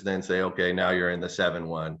would just then say, okay, now you're in the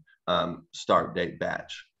 7/1 start date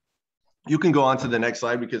batch. You can go on to the next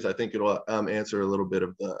slide, because I think it'll answer a little bit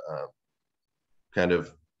of the kind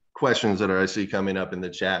of questions that I see coming up in the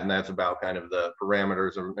chat, and that's about kind of the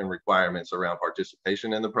parameters and requirements around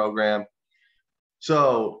participation in the program.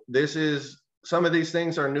 So this is, some of these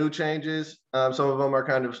things are new changes. Some of them are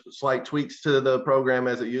kind of slight tweaks to the program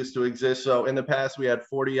as it used to exist. So in the past, we had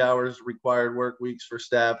 40 hours required work weeks for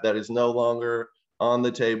staff. That is no longer on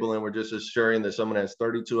the table, and we're just assuring that someone has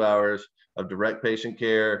 32 hours of direct patient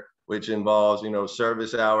care, which involves,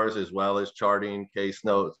 service hours as well as charting, case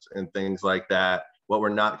notes, and things like that. What we're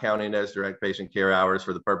not counting as direct patient care hours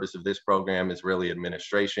for the purpose of this program is really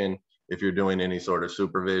administration. If you're doing any sort of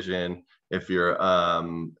supervision, if you're,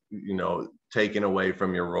 taken away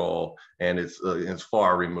from your role, and it's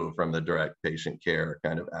far removed from the direct patient care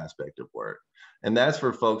kind of aspect of work. And that's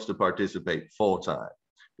for folks to participate full time.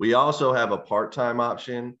 We also have a part-time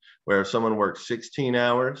option where if someone works 16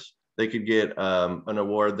 hours, they could get an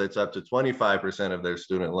award that's up to 25% of their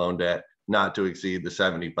student loan debt, not to exceed the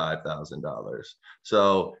 $75,000.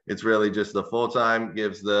 So it's really just the full-time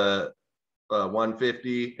gives the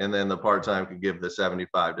 150, and then the part-time could give the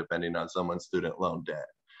 75, depending on someone's student loan debt.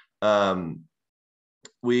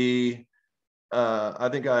 I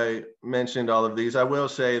think I mentioned all of these. I will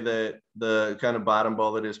say that the kind of bottom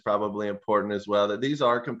bullet is probably important as well, that these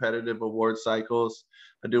are competitive award cycles.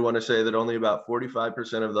 I do want to say that only about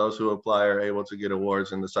 45% of those who apply are able to get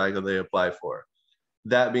awards in the cycle they apply for.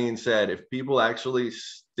 That being said, if people actually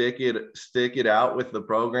stick it out with the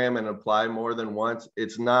program and apply more than once,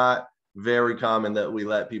 it's not very common that we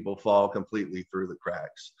let people fall completely through the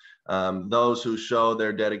cracks. Those who show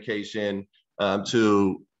their dedication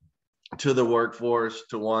to the workforce,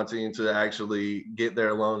 to wanting to actually get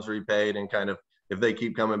their loans repaid, and kind of, if they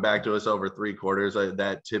keep coming back to us over 3 quarters,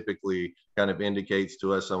 that typically kind of indicates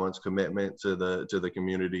to us someone's commitment to the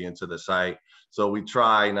community and to the site. So we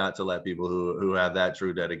try not to let people who have that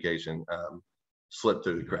true dedication slip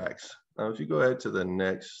through the cracks. If you go ahead to the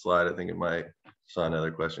next slide, I think saw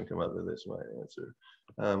another question come up that this might answer.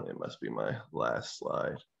 It must be my last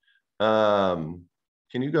slide.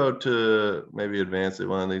 Can you go to maybe advance it?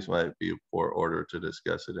 One of these might be a poor order to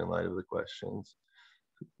discuss it in light of the questions.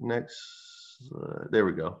 Next, there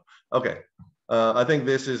we go. Okay, I think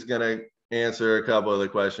this is gonna answer a couple of the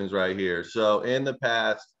questions right here. So in the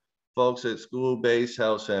past, folks at school-based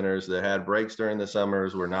health centers that had breaks during the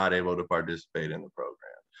summers were not able to participate in the program.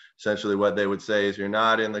 Essentially what they would say is, you're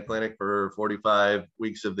not in the clinic for 45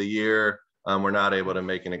 weeks of the year, we're not able to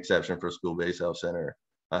make an exception for school-based health center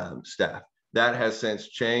staff. That has since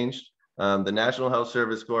changed. The National Health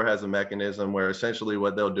Service Corps has a mechanism where essentially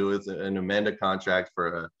what they'll do is amend a contract for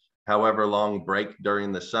a however long break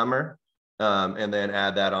during the summer, and then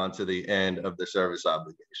add that on to the end of the service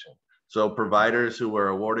obligation. So providers who were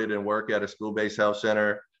awarded and work at a school-based health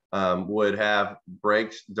center would have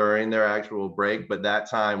breaks during their actual break, but that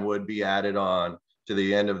time would be added on to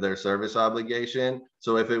the end of their service obligation.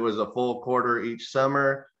 So if it was a full quarter each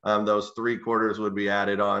summer, those 3 quarters would be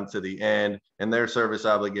added on to the end, and their service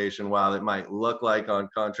obligation, while it might look like on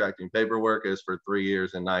contracting paperwork is for 3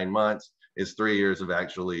 years and 9 months, is 3 years of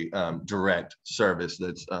actually direct service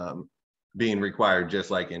that's being required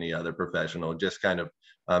just like any other professional, just kind of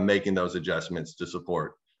making those adjustments to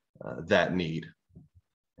support that need.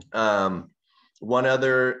 One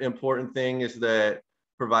other important thing is that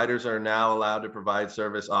providers are now allowed to provide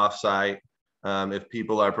service offsite. If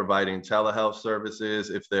people are providing telehealth services,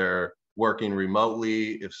 if they're working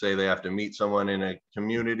remotely, if say they have to meet someone in a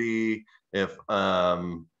community, if,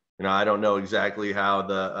 I don't know exactly how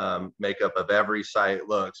the makeup of every site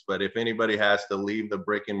looks, but if anybody has to leave the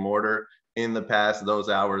brick and mortar, in the past, those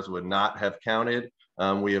hours would not have counted.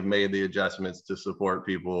 We have made the adjustments to support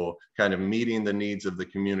people kind of meeting the needs of the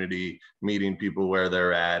community, meeting people where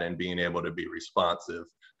they're at, and being able to be responsive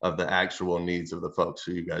of the actual needs of the folks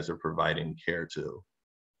who you guys are providing care to.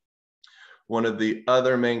 One of the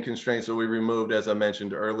other main constraints that we removed, as I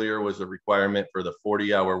mentioned earlier, was the requirement for the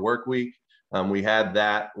 40-hour work week. We had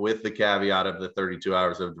that with the caveat of the 32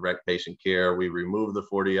 hours of direct patient care. We removed the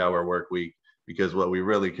 40-hour work week because what we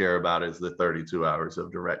really care about is the 32 hours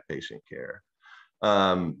of direct patient care.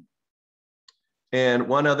 And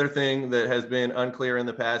one other thing that has been unclear in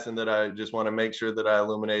the past and that I just want to make sure that I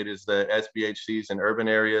illuminate is that SBHCs in urban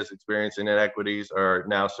areas experiencing inequities are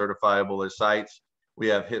now certifiable as sites. We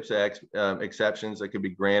have HPSA exceptions that could be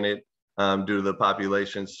granted due to the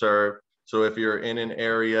population served. So if you're in an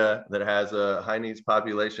area that has a high needs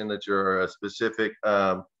population, that you're a specific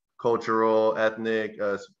cultural, ethnic,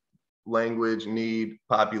 language need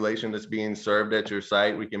population that's being served at your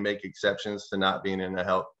site, we can make exceptions to not being in a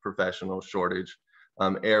health professional shortage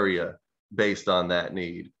area based on that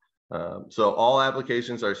need. So all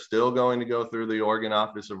applications are still going to go through the Oregon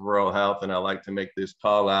Office of Rural Health, and I like to make this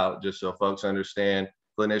call out just so folks understand.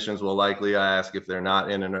 Clinicians will likely ask if they're not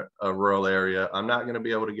in a rural area, I'm not going to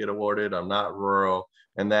be able to get awarded, I'm not rural,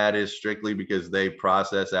 and that is strictly because they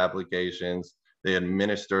process applications, they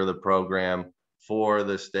administer the program for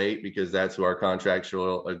the state because that's who our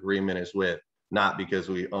contractual agreement is with, not because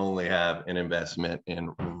we only have an investment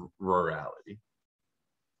in rurality.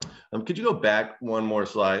 Could you go back one more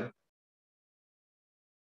slide?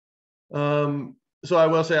 So I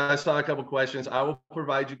will say I saw a couple questions. I will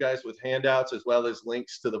provide you guys with handouts as well as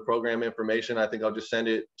links to the program information. I think I'll just send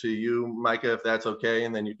it to you, Micah, if that's okay,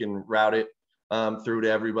 and then you can route it through to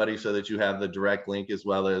everybody so that you have the direct link as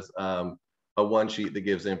well as a one sheet that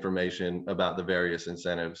gives information about the various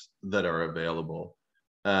incentives that are available.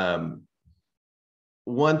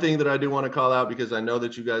 One thing that I do want to call out, because I know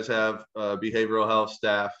that you guys have behavioral health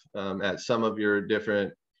staff at some of your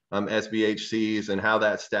different SBHCs, and how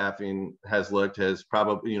that staffing has looked has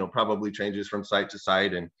probably changes from site to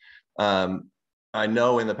site. And I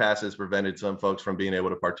know in the past has prevented some folks from being able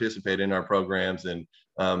to participate in our programs, and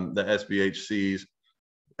the SBHCs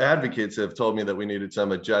advocates have told me that we needed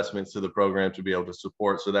some adjustments to the program to be able to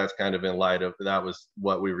support. So that's kind of in light of, that was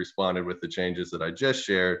what we responded with the changes that I just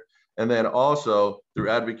shared. And then also through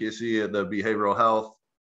advocacy of the behavioral health,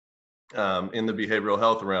 in the behavioral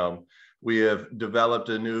health realm, we have developed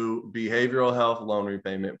a new behavioral health loan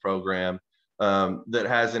repayment program that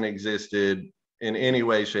hasn't existed in any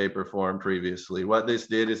way, shape, or form previously. What this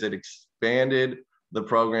did is it expanded the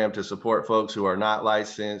program to support folks who are not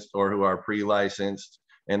licensed or who are pre-licensed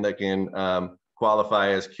and that can qualify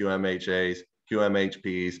as QMHAs,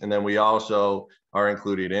 QMHPs. And then we also are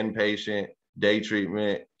including inpatient, day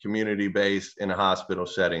treatment, community-based, and hospital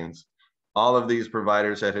settings. All of these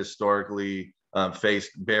providers had historically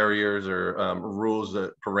faced barriers or rules,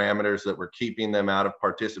 parameters that were keeping them out of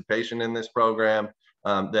participation in this program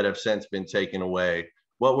that have since been taken away.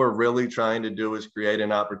 What we're really trying to do is create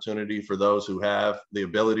an opportunity for those who have the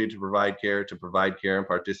ability to provide care and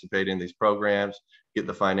participate in these programs, get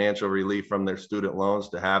the financial relief from their student loans,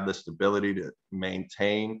 to have the stability to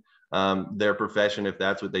maintain their profession if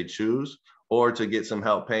that's what they choose, or to get some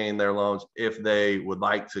help paying their loans if they would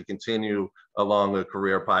like to continue along a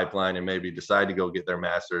career pipeline and maybe decide to go get their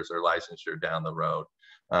master's or licensure down the road.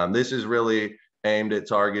 This is really aimed at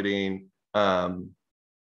targeting,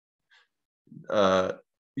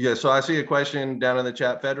 yeah, so I see a question down in the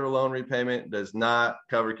chat. Federal loan repayment does not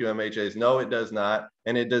cover QMHAs. No, it does not.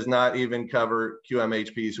 And it does not even cover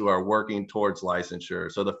QMHPs who are working towards licensure.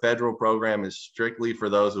 So the federal program is strictly for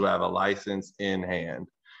those who have a license in hand.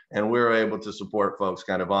 And we're able to support folks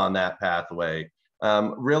kind of on that pathway.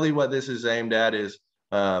 Really what this is aimed at is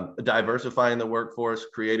diversifying the workforce,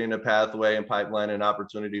 creating a pathway and pipeline and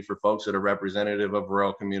opportunity for folks that are representative of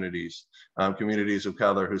rural communities, communities of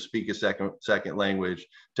color who speak a second language,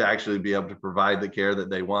 to actually be able to provide the care that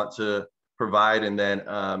they want to provide, and then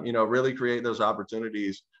you know, really create those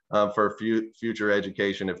opportunities for future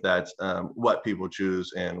education if that's what people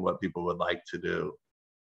choose and what people would like to do.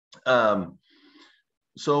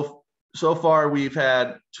 So far, we've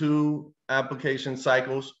had 2 application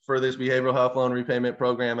cycles for this behavioral health loan repayment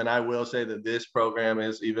program. And I will say that this program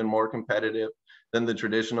is even more competitive than the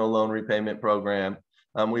traditional loan repayment program.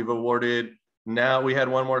 We've awarded, now we had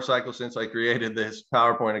 1 more cycle since I created this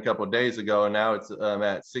PowerPoint a couple of days ago, and now it's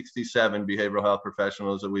at 67 behavioral health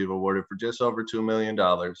professionals that we've awarded for just over $2 million.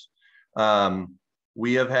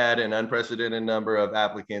 We have had an unprecedented number of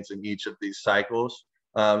applicants in each of these cycles.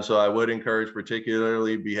 So I would encourage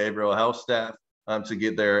particularly behavioral health staff to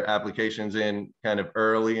get their applications in kind of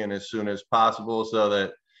early and as soon as possible, so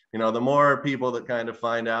that, you know, the more people that kind of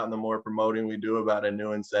find out and the more promoting we do about a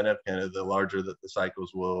new incentive, kind of the larger that the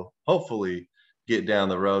cycles will hopefully get down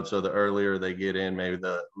the road. So the earlier they get in, maybe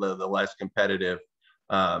the less competitive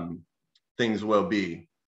things will be.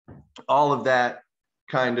 All of that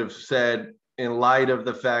kind of said in light of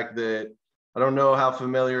the fact that I don't know how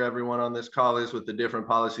familiar everyone on this call is with the different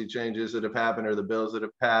policy changes that have happened or the bills that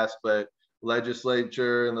have passed, but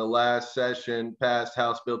legislature in the last session passed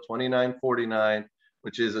House Bill 2949,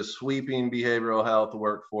 which is a sweeping behavioral health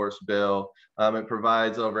workforce bill. It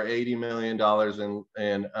provides over $80 million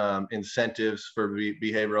in incentives for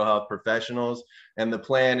behavioral health professionals. And the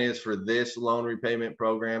plan is for this loan repayment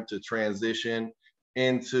program to transition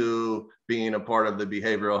into being a part of the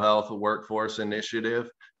behavioral health workforce initiative.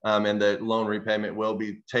 And that loan repayment will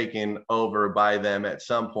be taken over by them at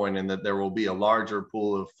some point, and that there will be a larger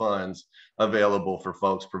pool of funds available for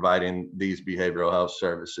folks providing these behavioral health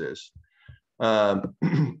services. When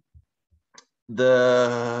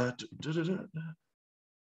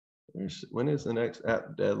is the next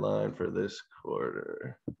app deadline for this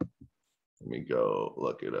quarter? Let me go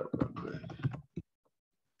look it up real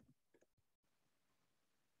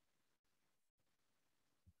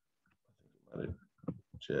quick.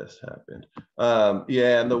 Just happened.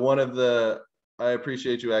 Yeah, and I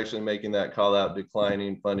appreciate you actually making that call out,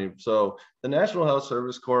 declining funding. So the National Health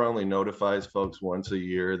Service Corps only notifies folks once a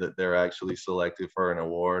year that they're actually selected for an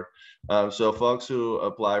award. So folks who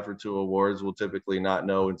apply for 2 awards will typically not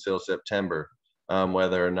know until September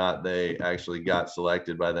whether or not they actually got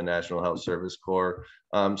selected by the National Health Service Corps.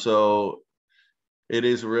 So it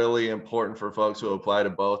is really important for folks who apply to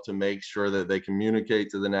both to make sure that they communicate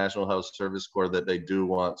to the National Health Service Corps that they do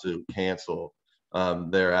want to cancel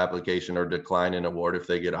their application or decline an award if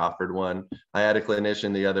they get offered one. I had a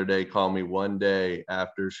clinician the other day call me 1 day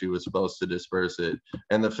after she was supposed to disperse it,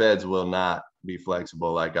 and the feds will not be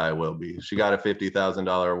flexible like I will be. She got a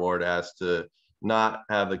 $50,000 award, asked to not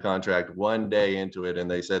have the contract 1 day into it, and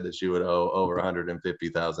they said that she would owe over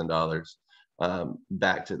 $150,000.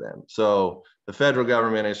 back to them. So the federal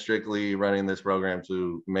government is strictly running this program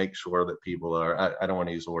to make sure that people are, I don't want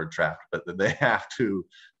to use the word trapped, but that they have to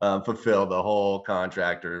fulfill the whole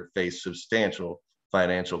contract or face substantial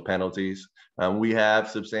financial penalties. We have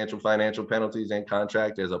substantial financial penalties in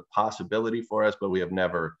contract as a possibility for us, but we have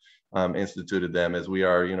never instituted them, as we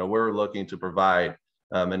are, we're looking to provide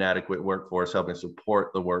an adequate workforce, helping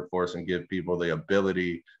support the workforce and give people the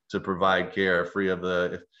ability to provide care free of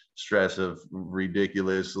the stress of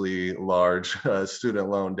ridiculously large student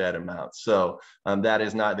loan debt amounts. So that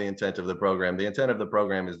is not the intent of the program. The intent of the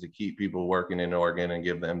program is to keep people working in Oregon and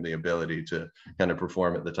give them the ability to kind of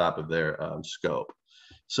perform at the top of their scope.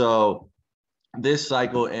 So this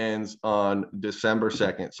cycle ends on December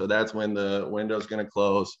 2nd. So that's when the window is going to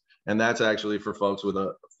close. And that's actually for folks with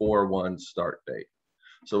a 4/1 start date.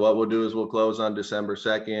 So what we'll do is we'll close on December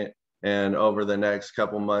 2nd. And over the next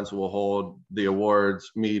couple months, we'll hold the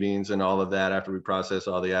awards meetings and all of that after we process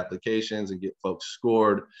all the applications and get folks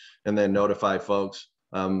scored, and then notify folks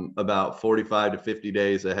about 45 to 50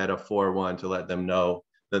 days ahead of 4/1 to let them know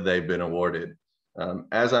that they've been awarded.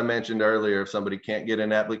 As I mentioned earlier, if somebody can't get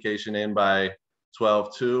an application in by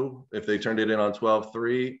 12/2, if they turned it in on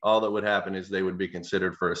 12/3, all that would happen is they would be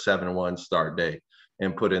considered for a 7/1 start date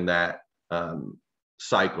and put in that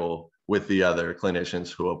cycle with the other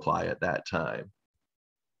clinicians who apply at that time.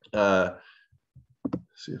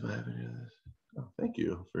 See if I have any of this. Oh, thank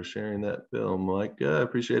you for sharing that film, Mike. I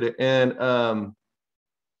appreciate it. And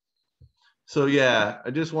so yeah,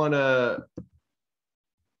 I just want to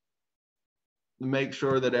make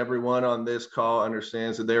sure that everyone on this call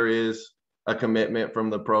understands that there is a commitment from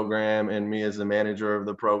the program and me as the manager of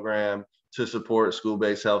the program to support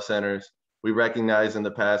school-based health centers. We recognize in the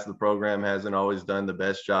past the program hasn't always done the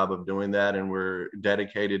best job of doing that, and we're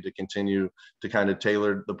dedicated to continue to kind of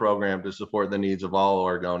tailor the program to support the needs of all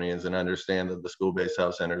Oregonians and understand that the school-based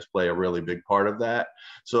health centers play a really big part of that.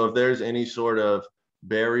 So if there's any sort of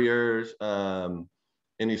barriers,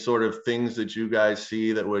 any sort of things that you guys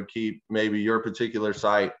see that would keep maybe your particular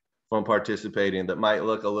site from participating that might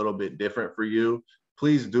look a little bit different for you,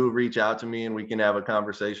 please do reach out to me and we can have a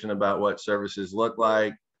conversation about what services look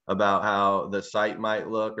like, about how the site might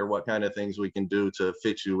look, or what kind of things we can do to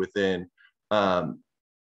fit you within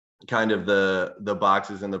kind of the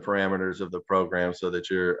boxes and the parameters of the program so that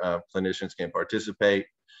your clinicians can participate.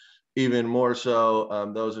 Even more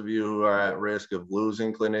so, those of you who are at risk of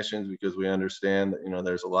losing clinicians, because we understand that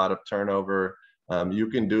there's a lot of turnover. You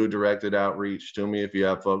can do directed outreach to me if you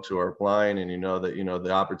have folks who are applying and that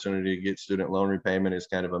the opportunity to get student loan repayment is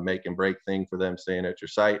kind of a make and break thing for them staying at your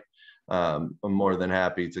site. I'm more than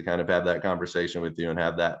happy to kind of have that conversation with you and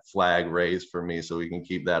have that flag raised for me so we can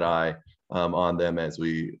keep that eye on them as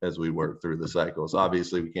we work through the cycles.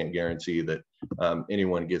 Obviously, we can't guarantee that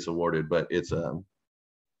anyone gets awarded, but it's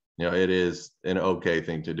it is an okay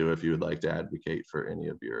thing to do if you would like to advocate for any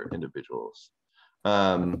of your individuals.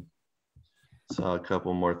 Saw a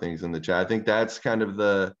couple more things in the chat. I think that's kind of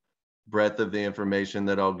the breadth of the information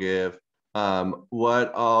that I'll give.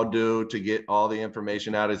 What I'll do to get all the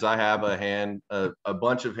information out is I have a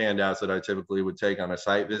bunch of handouts that I typically would take on a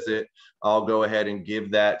site visit. I'll go ahead and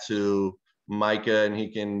give that to Micah and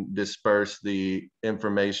he can disperse the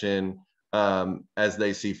information as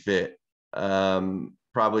they see fit.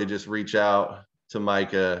 Probably just reach out to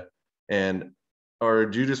Micah or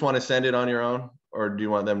do you just want to send it on your own, or do you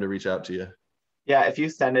want them to reach out to you? Yeah, if you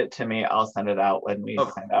send it to me, I'll send it out when we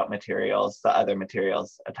send out materials, the other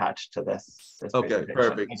materials attached to this okay,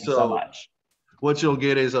 perfect. Thank you so much. What you'll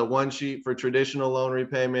get is a one sheet for traditional loan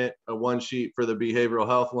repayment, a one sheet for the behavioral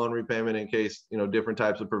health loan repayment in case different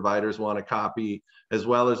types of providers want a copy, as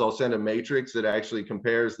well as I'll send a matrix that actually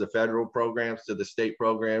compares the federal programs to the state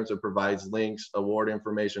programs. It provides links, award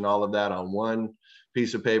information, all of that on one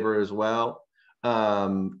piece of paper as well.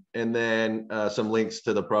 And then some links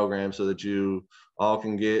to the program so that you all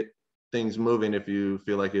can get things moving if you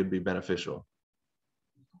feel like it would be beneficial.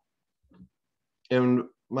 And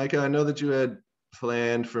Micah, I know that you had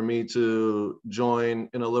planned for me to join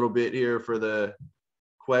in a little bit here for the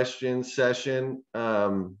question session.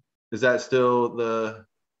 Is that still the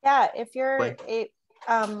Yeah, if you're plan?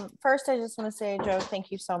 First I just want to say, Joe,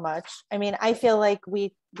 thank you so much. I mean, I feel like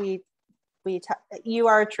you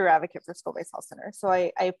are a true advocate for school-based health centers, so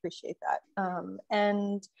I appreciate that.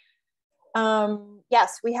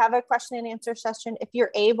 Yes, we have a question and answer session. If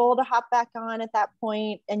you're able to hop back on at that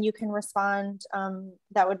point and you can respond,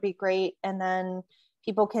 that would be great. And then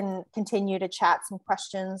people can continue to chat some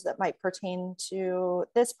questions that might pertain to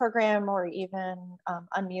this program, or even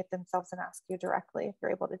unmute themselves and ask you directly if you're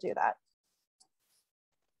able to do that.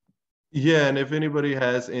 Yeah, and if anybody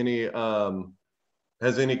has any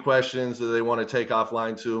questions that they want to take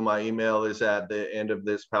offline too, my email is at the end of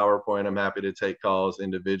this PowerPoint. I'm happy to take calls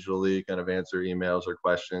individually, kind of answer emails or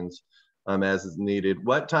questions as is needed.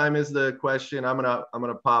 What time is the question? I'm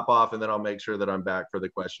gonna pop off, and then I'll make sure that I'm back for the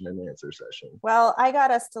question and answer session. Well, I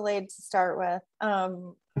got us delayed to start with.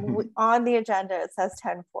 On the agenda, it says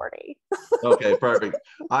 10:40. Okay, perfect.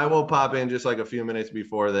 I will pop in just like a few minutes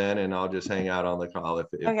before then, and I'll just hang out on the call if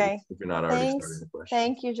Okay. if you're not already starting the question.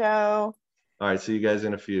 Thank you, Joe. All right, see you guys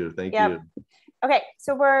in a few. Thank Yep. you. Okay,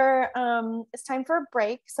 so we're it's time for a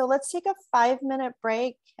break. So let's take a 5-minute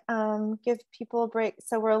break. Give people a break.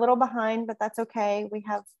 So we're a little behind, but that's okay. We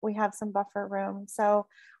have some buffer room. So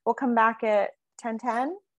we'll come back at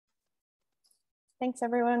 10:10. Thanks,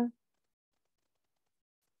 everyone.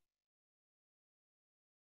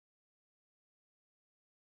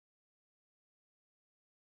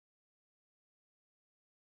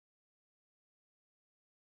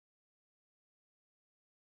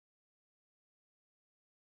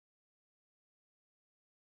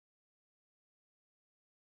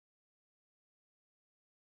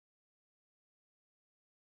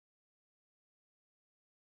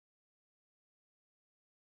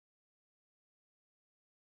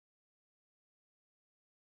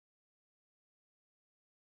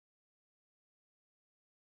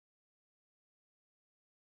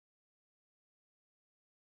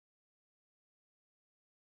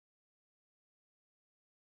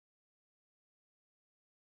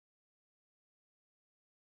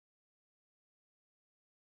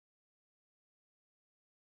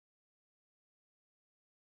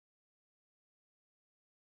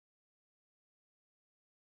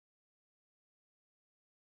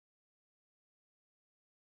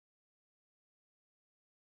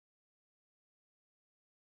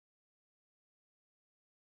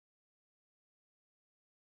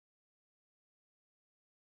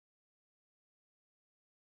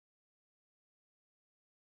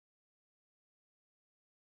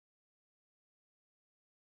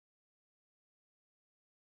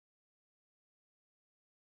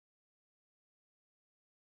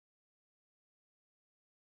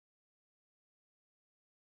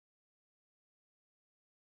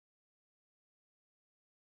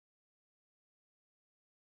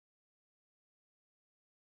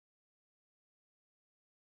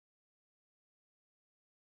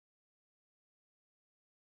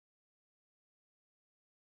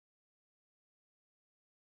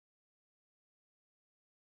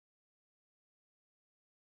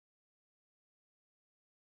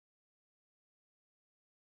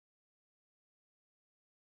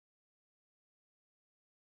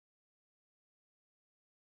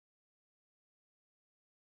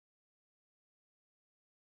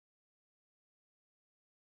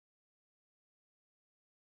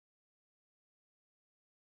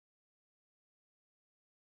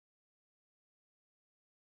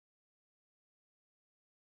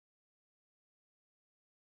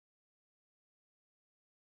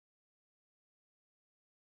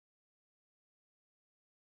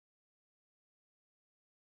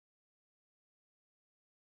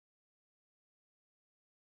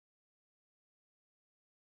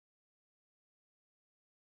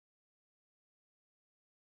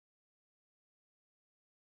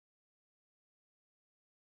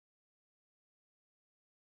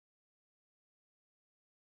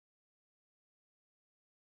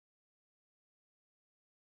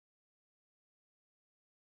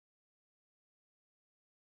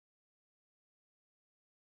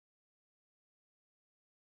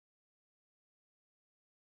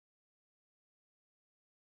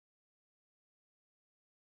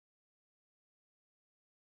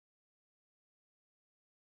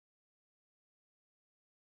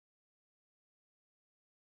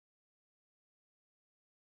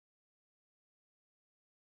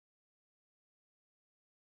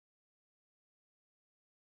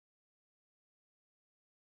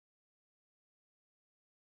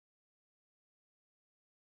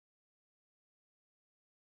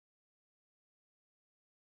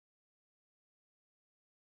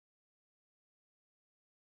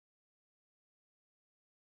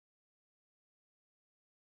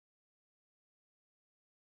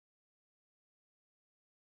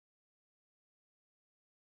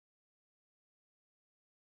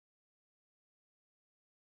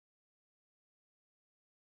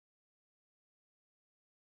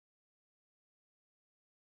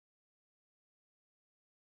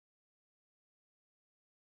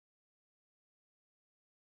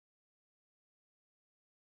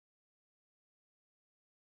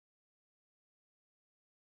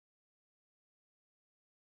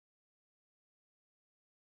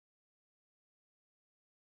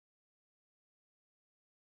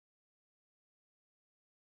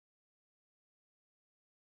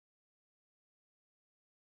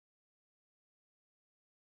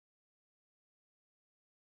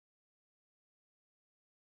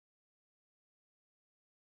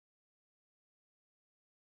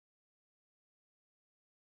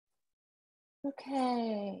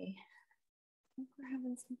 Okay. I think we're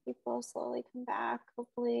having some people slowly come back.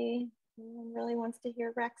 Hopefully, anyone really wants to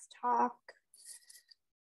hear Rex talk.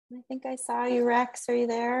 I think I saw you, Rex. Are you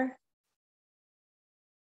there?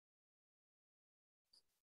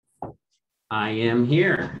 I am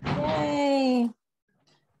here. Yay.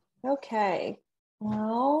 Okay.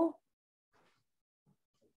 Well,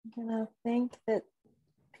 I'm gonna think that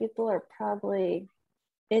people are probably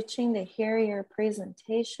itching to hear your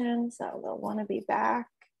presentation, so they'll want to be back.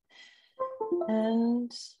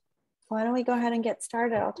 And why don't we go ahead and get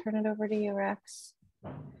started? I'll turn it over to you, Rex.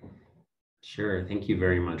 Sure. Thank you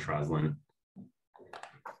very much, Rosalind.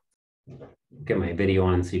 Get my video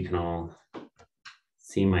on so you can all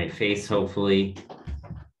see my face, hopefully.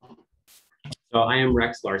 So I am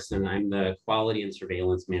Rex Larson. I'm the Quality and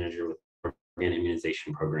Surveillance Manager with the Oregon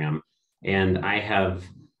Immunization Program. And I have,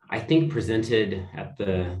 I think, presented at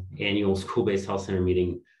the annual school-based health center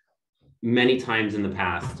meeting many times in the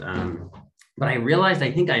past. But I realized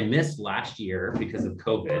I think I missed last year because of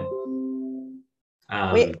COVID.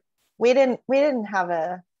 We didn't have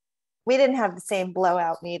the same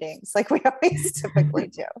blowout meetings like we always typically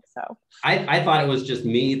do. So I thought it was just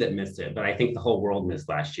me that missed it, but I think the whole world missed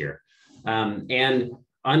last year. And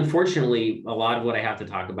unfortunately, a lot of what I have to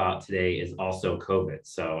talk about today is also COVID.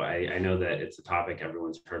 So I know that it's a topic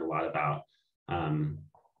everyone's heard a lot about.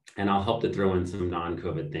 And I'll help to throw in some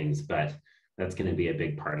non-COVID things, but that's going to be a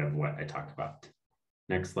big part of what I talk about.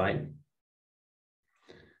 Next slide.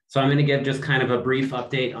 So I'm going to give just kind of a brief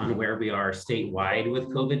update on where we are statewide with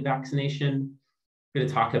COVID vaccination. I'm going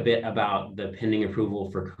to talk a bit about the pending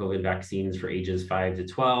approval for COVID vaccines for ages 5 to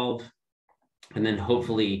 12, and then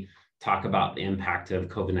hopefully talk about the impact of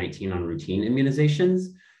COVID-19 on routine immunizations.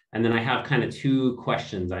 And then I have kind of two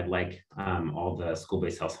questions I'd like all the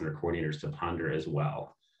school-based health center coordinators to ponder as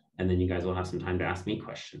well. And then you guys will have some time to ask me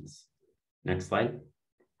questions. Next slide.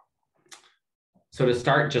 So to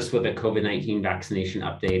start just with a COVID-19 vaccination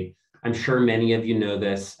update, I'm sure many of you know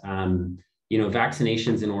this,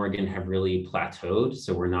 vaccinations in Oregon have really plateaued.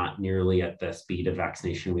 So we're not nearly at the speed of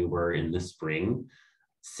vaccination we were in the spring.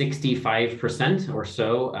 65% or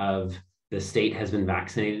so of the state has been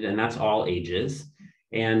vaccinated, and that's all ages.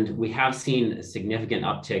 And we have seen a significant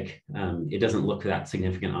uptick. It doesn't look that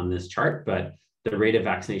significant on this chart, but the rate of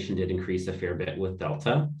vaccination did increase a fair bit with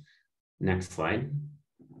Delta. Next slide.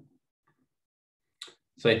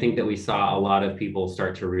 So I think that we saw a lot of people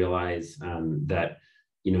start to realize that,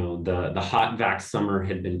 the hot vax summer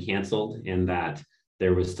had been canceled and that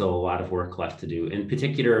there was still a lot of work left to do. In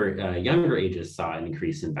particular, younger ages saw an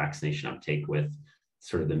increase in vaccination uptake with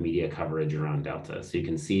sort of the media coverage around Delta. So you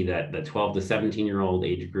can see that the 12 to 17-year-old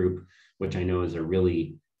age group, which I know is a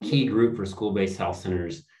really key group for school-based health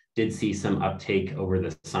centers, did see some uptake over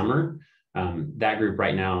the summer. That group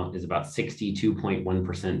right now is about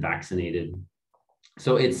 62.1% vaccinated.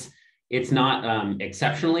 So it's not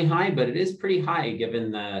exceptionally high, but it is pretty high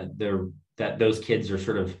given that those kids are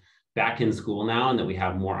sort of back in school now and that we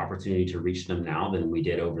have more opportunity to reach them now than we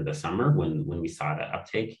did over the summer when we saw that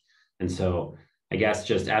uptake. And so I guess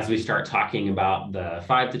just as we start talking about the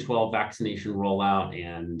 5 to 12 vaccination rollout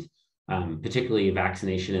and particularly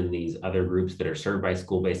vaccination in these other groups that are served by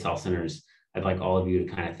school-based health centers, I'd like all of you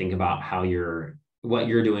to kind of think about what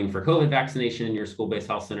you're doing for COVID vaccination in your school-based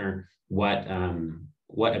health center,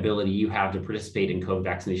 what ability you have to participate in COVID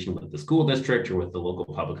vaccination with the school district or with the local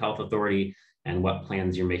public health authority, and what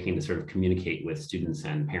plans you're making to sort of communicate with students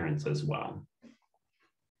and parents as well.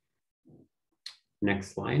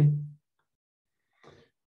 Next slide.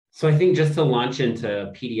 So I think just to launch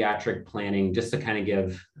into pediatric planning, just to kind of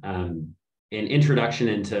give an introduction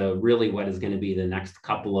into really what is going to be the next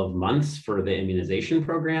couple of months for the immunization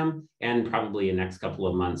program, and probably the next couple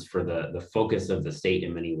of months for the focus of the state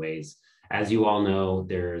in many ways. As you all know,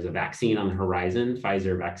 there's a vaccine on the horizon,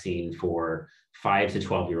 Pfizer vaccine for 5 to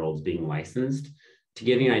 12-year-olds being licensed. To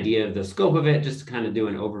give you an idea of the scope of it, just to kind of do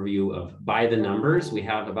an overview of by the numbers, we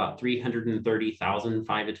have about 330,000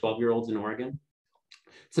 5 to 12-year-olds in Oregon.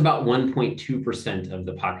 It's about 1.2% of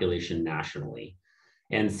the population nationally.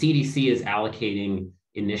 And CDC is allocating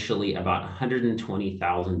initially about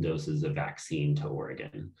 120,000 doses of vaccine to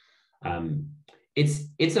Oregon.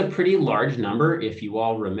 It's a pretty large number if you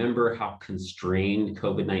all remember how constrained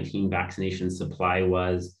COVID-19 vaccination supply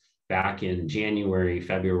was back in January,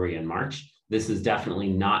 February, and March. This is definitely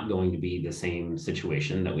not going to be the same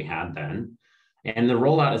situation that we had then. And the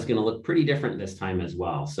rollout is going to look pretty different this time as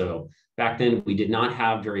well. So back then, we did not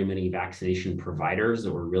have very many vaccination providers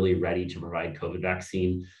that were really ready to provide COVID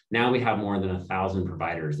vaccine. Now we have more than 1,000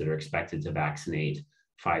 providers that are expected to vaccinate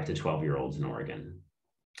 5 to 12-year-olds in Oregon.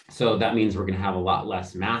 So that means we're going to have a lot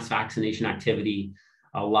less mass vaccination activity,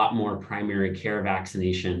 a lot more primary care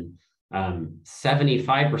vaccination.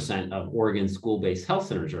 75% of Oregon school-based health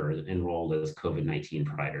centers are enrolled as COVID-19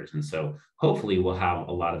 providers. And so hopefully we'll have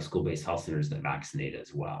a lot of school-based health centers that vaccinate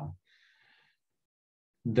as well.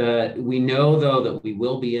 We know, though, that we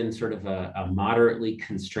will be in sort of a moderately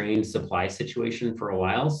constrained supply situation for a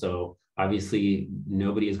while. So obviously,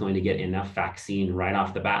 nobody is going to get enough vaccine right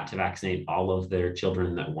off the bat to vaccinate all of their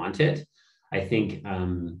children that want it. I think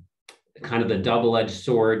kind of the double-edged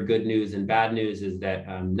sword, good news and bad news, is that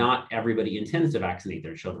not everybody intends to vaccinate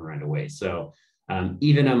their children right away. So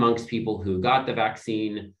even amongst people who got the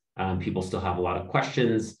vaccine, people still have a lot of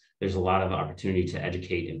questions. There's a lot of opportunity to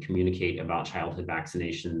educate and communicate about childhood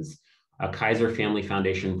vaccinations. A Kaiser Family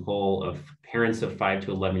Foundation poll of parents of 5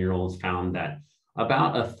 to 11-year-olds found that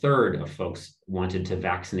about a third of folks wanted to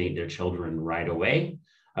vaccinate their children right away.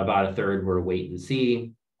 About a third were wait and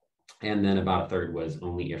see. And then about a third was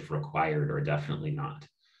only if required or definitely not.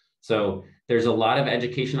 So there's a lot of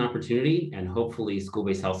education opportunity, and hopefully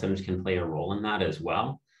school-based health centers can play a role in that as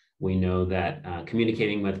well. We know that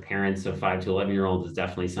communicating with parents of 5 to 11-year-olds is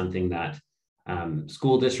definitely something that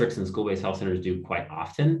school districts and school-based health centers do quite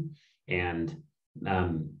often. And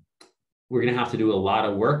we're going to have to do a lot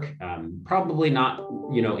of work, probably not,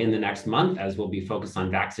 in the next month, as we'll be focused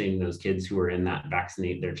on vaccinating those kids who are in that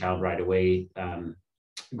vaccinate their child right away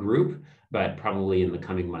group, but probably in the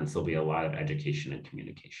coming months, there'll be a lot of education and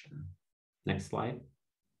communication. Next slide.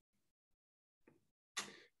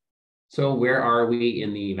 So where are we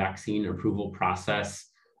in the vaccine approval process?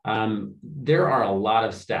 There are a lot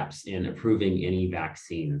of steps in approving any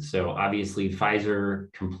vaccine. So obviously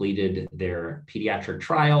Pfizer completed their pediatric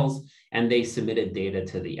trials and they submitted data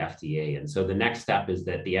to the FDA. And so the next step is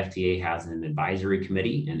that the FDA has an advisory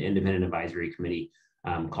committee, an independent advisory committee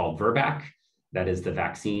called VRBAC. That is the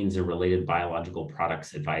Vaccines and Related Biological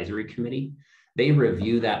Products Advisory Committee. They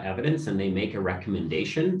review that evidence and they make a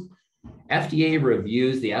recommendation. FDA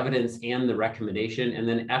reviews the evidence and the recommendation, and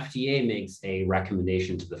then FDA makes a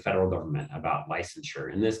recommendation to the federal government about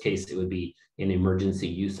licensure. In this case, it would be an emergency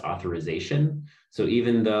use authorization. So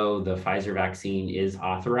even though the Pfizer vaccine is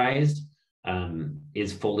authorized,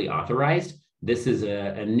 is fully authorized, this is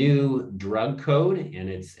a new drug code and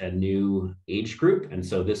it's a new age group. And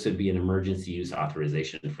so this would be an emergency use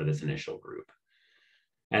authorization for this initial group.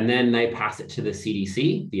 And then they pass it to the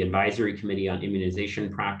CDC, the Advisory Committee on Immunization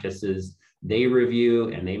Practices. They review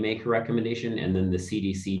and they make a recommendation, and then the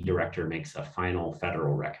CDC director makes a final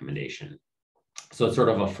federal recommendation. So it's sort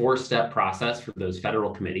of a 4-step process for those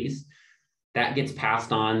federal committees. That gets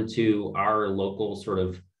passed on to our local sort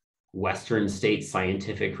of Western States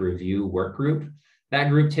Scientific Review Work Group. That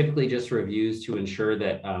group typically just reviews to ensure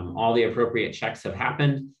that all the appropriate checks have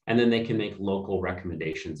happened, and then they can make local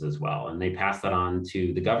recommendations as well. And they pass that on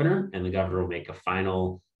to the governor, and the governor will make a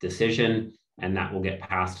final decision, and that will get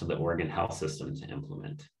passed to the Oregon Health System to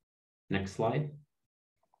implement. Next slide.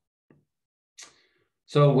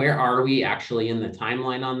 So where are we actually in the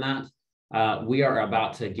timeline on that? We are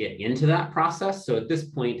about to get into that process. So at this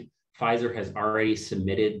point, Pfizer has already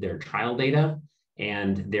submitted their trial data,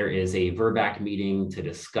 and there is a VRBAC meeting to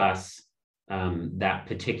discuss that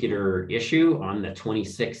particular issue on the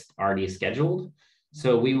 26th already scheduled.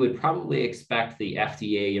 So we would probably expect the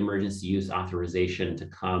FDA emergency use authorization to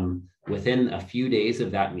come within a few days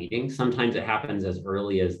of that meeting. Sometimes it happens as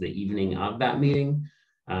early as the evening of that meeting.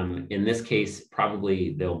 In this case,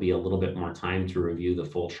 probably there'll be a little bit more time to review the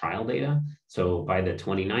full trial data. So by the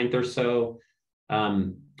 29th or so,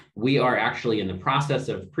 we are actually in the process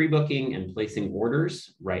of pre-booking and placing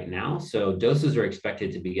orders right now. So doses are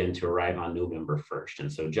expected to begin to arrive on November 1st.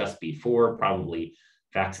 And so just before, probably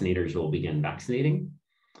vaccinators will begin vaccinating.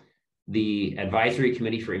 The Advisory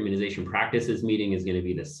Committee for Immunization Practices meeting is going to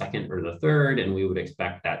be the 2nd or the 3rd, and we would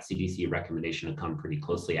expect that CDC recommendation to come pretty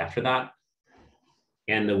closely after that.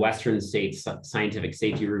 And the Western States Scientific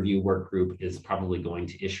Safety Review Work Group is probably going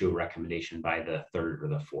to issue a recommendation by the 3rd or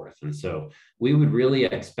the 4th. And so we would really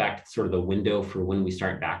expect sort of the window for when we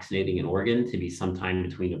start vaccinating in Oregon to be sometime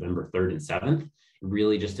between November 3rd and 7th. It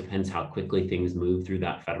really just depends how quickly things move through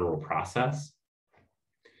that federal process.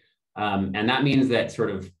 And that means that sort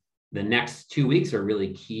of the next 2 weeks are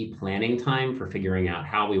really key planning time for figuring out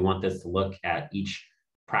how we want this to look at each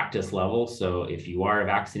practice level. So if you are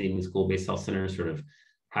vaccinating school-based health centers, sort of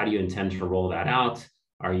how do you intend to roll that out?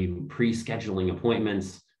 Are you pre-scheduling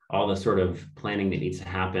appointments? All the sort of planning that needs to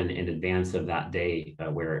happen in advance of that day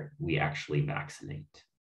where we actually vaccinate.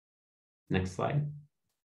 Next slide.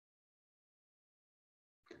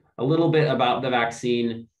 A little bit about the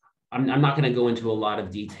vaccine. I'm not going to go into a lot of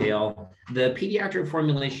detail. The pediatric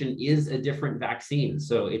formulation is a different vaccine.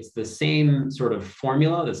 So it's the same sort of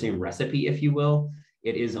formula, the same recipe, if you will.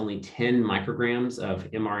 It is only 10 micrograms of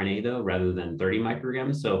mRNA though, rather than 30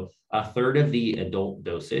 micrograms. So a third of the adult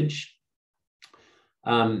dosage.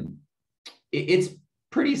 It's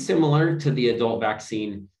pretty similar to the adult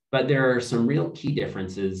vaccine, but there are some real key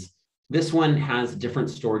differences. This one has different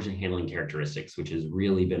storage and handling characteristics, which is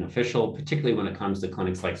really beneficial, particularly when it comes to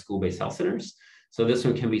clinics like school-based health centers. So this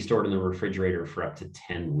one can be stored in the refrigerator for up to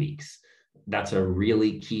 10 weeks. That's a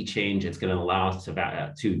really key change. It's going to allow us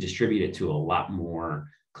to distribute it to a lot more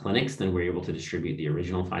clinics than we're able to distribute the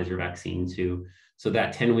original Pfizer vaccine to. So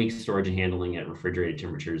that 10 weeks storage and handling at refrigerated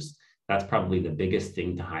temperatures, that's probably the biggest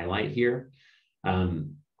thing to highlight here.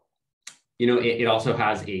 It also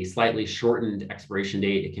has a slightly shortened expiration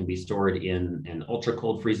date. It can be stored in an ultra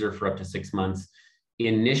cold freezer for up to 6 months.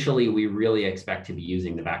 Initially, we really expect to be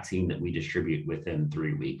using the vaccine that we distribute within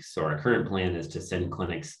 3 weeks. So our current plan is to send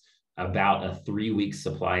clinics about a 3-week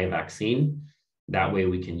supply of vaccine. That way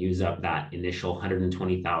we can use up that initial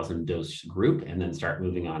 120,000 dose group and then start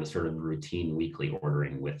moving on to sort of routine weekly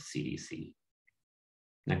ordering with CDC.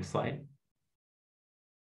 Next slide.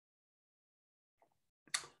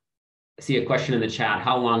 I see a question in the chat.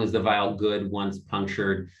 How long is the vial good once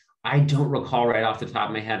punctured? I don't recall right off the top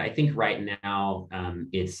of my head. I think right now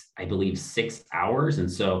it's, I believe, 6 hours.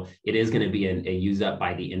 And so it is going to be a use up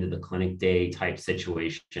by the end of the clinic day type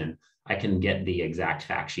situation. I can get the exact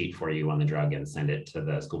fact sheet for you on the drug and send it to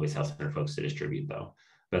the school-based health center folks to distribute though.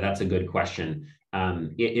 But that's a good question.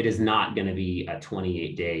 It is not going to be a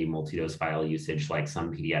 28-day multi-dose vial usage like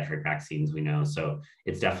some pediatric vaccines we know. So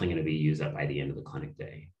it's definitely going to be used up by the end of the clinic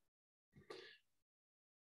day.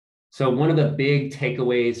 So one of the big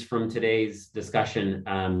takeaways from today's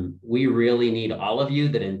discussion, we really need all of you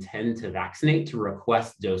that intend to vaccinate to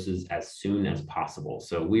request doses as soon as possible.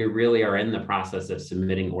 So we really are in the process of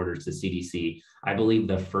submitting orders to CDC. I believe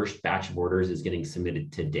the first batch of orders is getting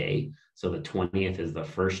submitted today. So the 20th is the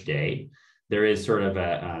first day. There is sort of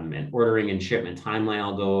an ordering and shipment timeline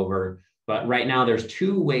I'll go over, but right now there's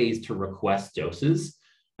 2 ways to request doses.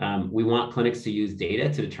 We want clinics to use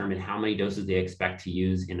data to determine how many doses they expect to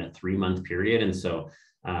use in a 3-month period. And so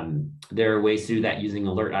there are ways to do that using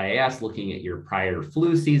Alert IAS, looking at your prior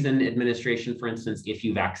flu season administration. For instance, if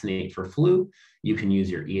you vaccinate for flu, you can use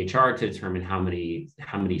your EHR to determine how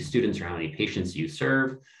many students or how many patients you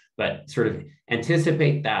serve, but sort of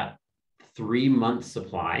anticipate that 3-month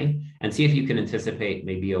supply and see if you can anticipate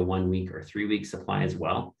maybe a 1-week or 3-week supply as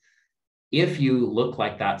well. If you look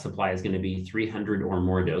like that supply is going to be 300 or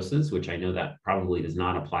more doses, which I know that probably does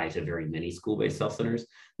not apply to very many school-based health centers,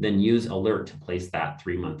 then use Alert to place that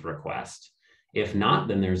 3-month request. If not,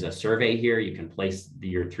 then there's a survey here. You can place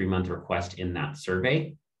your 3-month request in that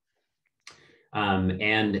survey.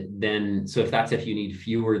 And then, so if you need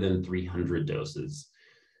fewer than 300 doses.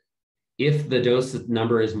 If the dose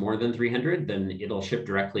number is more than 300, then it'll ship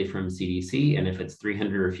directly from CDC. And if it's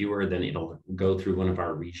 300 or fewer, then it'll go through one of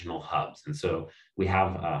our regional hubs. And so we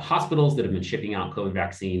have hospitals that have been shipping out COVID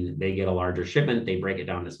vaccine. They get a larger shipment. They break it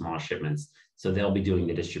down to small shipments. So they'll be doing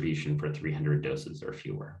the distribution for 300 doses or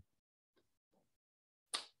fewer.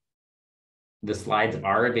 The slides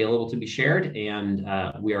are available to be shared, and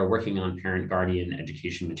we are working on parent guardian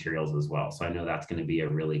education materials as well. So I know that's going to be a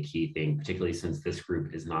really key thing, particularly since this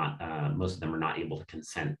group is not, most of them are not able to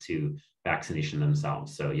consent to vaccination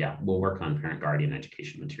themselves. So yeah, we'll work on parent guardian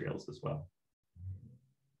education materials as well.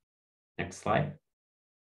 Next slide.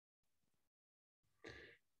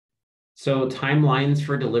 So timelines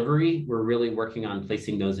for delivery, we're really working on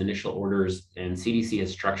placing those initial orders, and CDC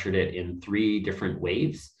has structured it in 3 different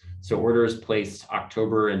waves. So orders placed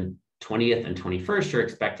October 20th and 21st are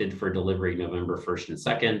expected for delivery November 1st and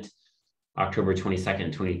 2nd. October 22nd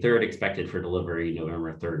and 23rd expected for delivery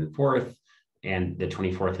November 3rd and 4th. And the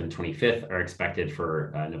 24th and 25th are expected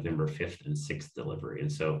for November 5th and 6th delivery.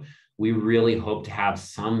 And so we really hope to have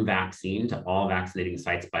some vaccine to all vaccinating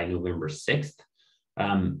sites by November 6th.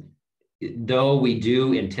 Though we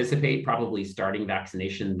do anticipate probably starting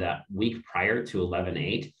vaccination that week prior to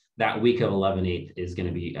 11/8, that week of 11/8 is going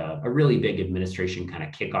to be a really big administration kind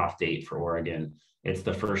of kickoff date for Oregon. It's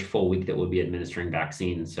the first full week that we'll be administering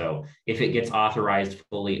vaccines. So if it gets authorized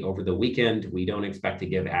fully over the weekend, we don't expect to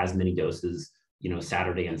give as many doses,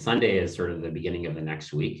 Saturday and Sunday as sort of the beginning of the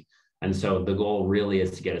next week. And so the goal really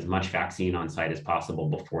is to get as much vaccine on site as possible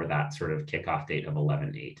before that sort of kickoff date of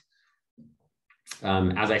 11/8.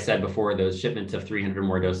 As I said before, those shipments of 300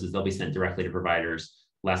 more doses, they'll be sent directly to providers.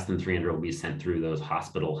 Less than 300 will be sent through those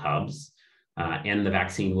hospital hubs. And the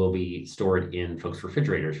vaccine will be stored in folks'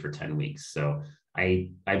 refrigerators for 10 weeks. So I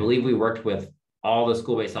believe we worked with all the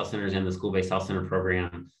school-based health centers and the school-based health center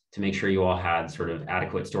program to make sure you all had sort of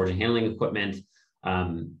adequate storage and handling equipment.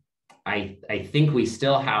 I think we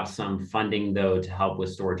still have some funding though to help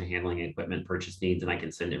with storage and handling equipment purchase needs, and I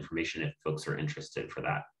can send information if folks are interested for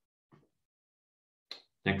that.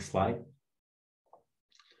 Next slide.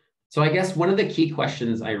 So I guess one of the key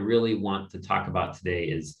questions I really want to talk about today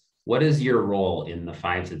is, what is your role in the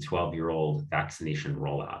 5 to 12-year-old vaccination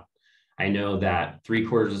rollout? I know that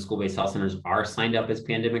 3/4 of school-based health centers are signed up as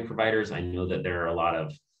pandemic providers. I know that there are a lot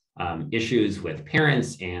of issues with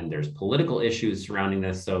parents, and there's political issues surrounding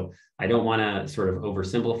this. So I don't want to sort of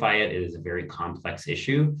oversimplify it. It is a very complex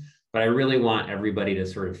issue, but I really want everybody to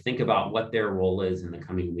sort of think about what their role is in the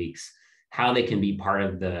coming weeks, how they can be part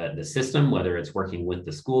of the system, whether it's working with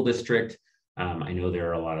the school district. I know there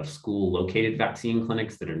are a lot of school located vaccine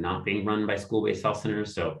clinics that are not being run by school-based health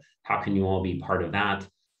centers. So how can you all be part of that?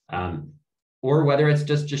 Or whether it's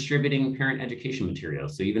just distributing parent education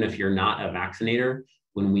materials. So even if you're not a vaccinator,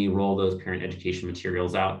 when we roll those parent education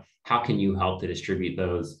materials out, how can you help to distribute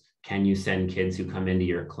those? Can you send kids who come into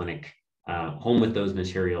your clinic home with those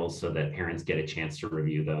materials so that parents get a chance to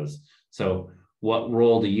review those? So what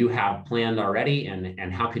role do you have planned already,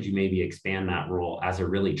 and how could you maybe expand that role as a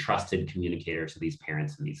really trusted communicator to these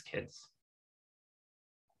parents and these kids?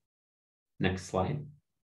 Next slide.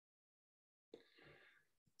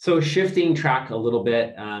 So shifting track a little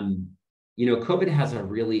bit, you know, COVID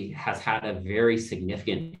has had a very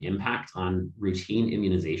significant impact on routine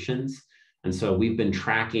immunizations. And so we've been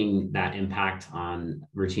tracking that impact on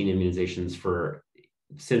routine immunizations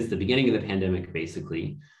since the beginning of the pandemic,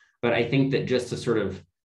 basically. But I think that just to sort of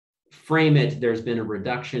frame it, there's been a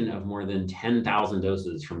reduction of more than 10,000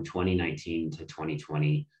 doses from 2019 to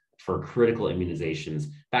 2020 for critical immunizations.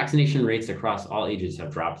 Vaccination rates across all ages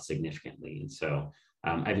have dropped significantly. And so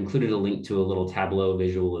I've included a link to a little Tableau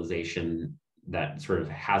visualization that sort of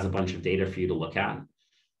has a bunch of data for you to look at.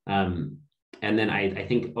 And then I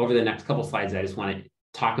think over the next couple slides, I just want to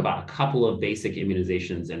talk about a couple of basic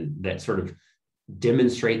immunizations and that sort of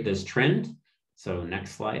demonstrate this trend. So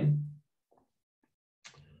next slide.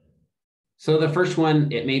 So the first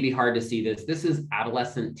one, it may be hard to see this. This is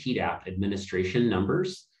adolescent Tdap administration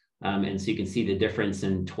numbers. And so you can see the difference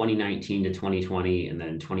in 2019 to 2020 and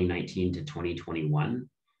then 2019 to 2021.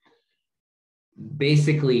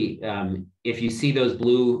 Basically, if you see those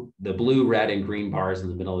the blue, red, and green bars in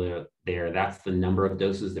the middle there, that's the number of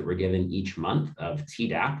doses that were given each month of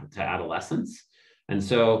Tdap to adolescents. And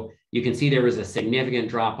so you can see there was a significant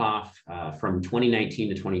drop off from 2019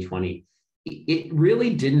 to 2020. It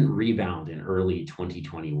really didn't rebound in early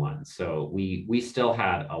 2021. So we still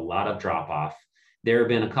had a lot of drop off. There have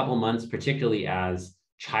been a couple months, particularly as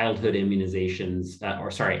childhood immunizations,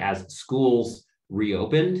 as schools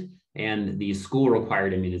reopened and these school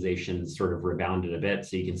required immunizations sort of rebounded a bit.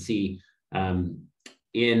 So you can see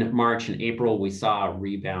in March and April, we saw a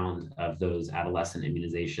rebound of those adolescent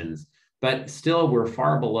immunizations, but still we're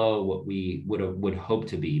far below what we would hope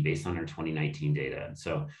to be based on our 2019 data. And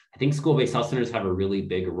so I think school-based health centers have a really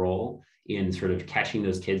big role in sort of catching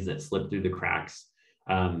those kids that slip through the cracks.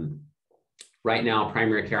 Right now,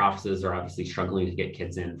 primary care offices are obviously struggling to get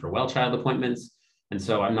kids in for well child appointments. And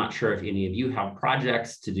so I'm not sure if any of you have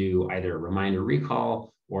projects to do either reminder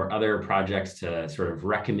recall or other projects to sort of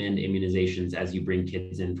recommend immunizations as you bring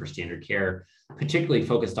kids in for standard care, particularly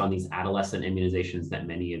focused on these adolescent immunizations that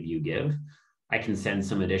many of you give. I can send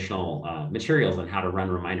some additional materials on how to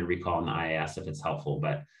run reminder recall in the IAS if it's helpful,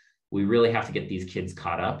 but we really have to get these kids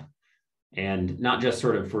caught up. And not just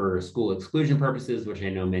sort of for school exclusion purposes, which I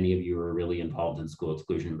know many of you are really involved in school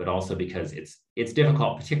exclusion, but also because it's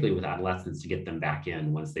difficult, particularly with adolescents, to get them back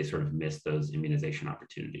in once they sort of miss those immunization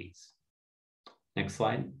opportunities. Next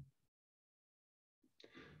slide.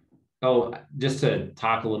 Oh, just to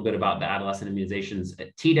talk a little bit about the adolescent immunizations,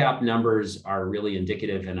 Tdap numbers are really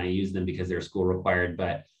indicative, and I use them because they're school required,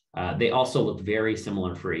 but they also look very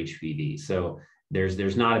similar for HPV. So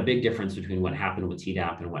there's not a big difference between what happened with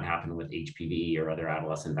Tdap and what happened with HPV or other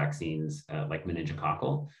adolescent vaccines like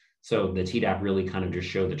meningococcal. So the Tdap really kind of just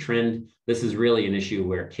show the trend. This is really an issue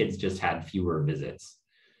where kids just had fewer visits.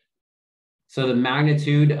 So the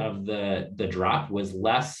magnitude of the drop was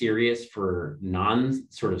less serious for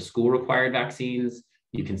non-sort of school required vaccines.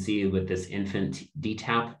 You can see with this infant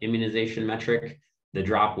DTaP immunization metric, the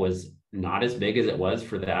drop was not as big as it was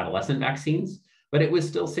for the adolescent vaccines, but it was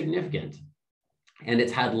still significant. And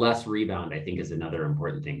it's had less rebound, I think, is another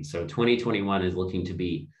important thing. So 2021 is looking to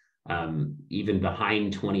be even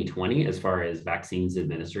behind 2020 as far as vaccines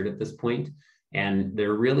administered at this point. And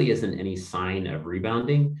there really isn't any sign of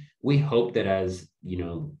rebounding. We hope that as, you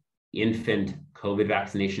know, infant COVID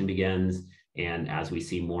vaccination begins, and as we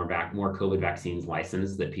see more COVID vaccines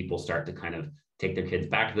licensed, that people start to kind of take their kids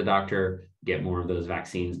back to the doctor, get more of those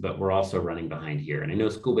vaccines, but we're also running behind here. And I know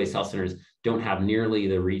school-based health centers don't have nearly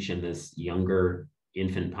the reach in this younger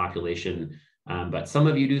infant population, but some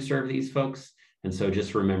of you do serve these folks. And so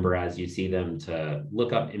just remember, as you see them, to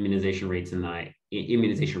look up immunization rates in the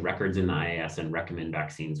immunization records in the IAS and recommend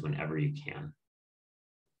vaccines whenever you can.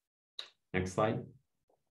 Next slide.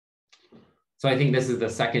 So I think this is the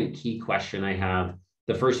second key question I have.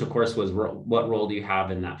 The first, of course, was what role do you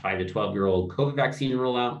have in that 5 to 12-year-old COVID vaccine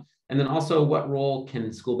rollout? And then also, what role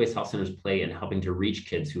can school-based health centers play in helping to reach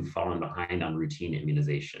kids who've fallen behind on routine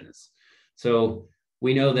immunizations? So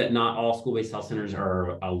we know that not all school-based health centers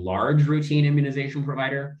are a large routine immunization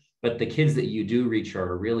provider, but the kids that you do reach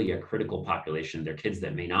are really a critical population. They're kids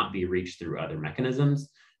that may not be reached through other mechanisms.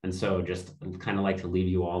 And so just kind of like to leave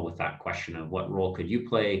you all with that question of what role could you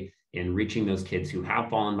play in reaching those kids who have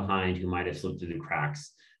fallen behind, who might have slipped through the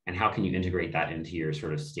cracks, and how can you integrate that into your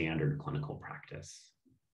sort of standard clinical practice?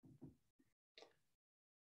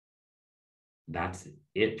 That's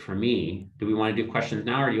it for me. Do we want to do questions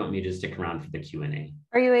now, or do you want me to stick around for the Q&A?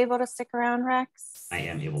 Are you able to stick around, Rex? I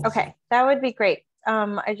am able to. Okay, that would be great.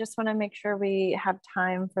 I just want to make sure we have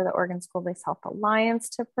time for the Oregon School-Based Health Alliance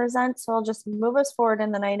to present. So I'll just move us forward,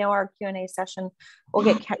 and then I know our Q&A session will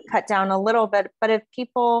get cut down a little bit, but if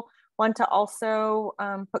people want to also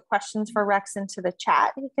put questions for Rex into the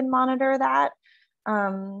chat, he can monitor that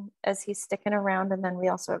as he's sticking around, and then we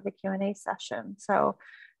also have the Q&A session. So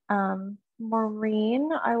Maureen,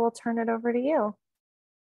 I will turn it over to you.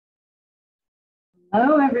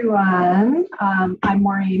 Hello, everyone. I'm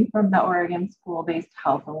Maureen from the Oregon School-Based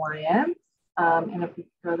Health Alliance. And if we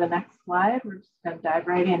go to the next slide, we're just going to dive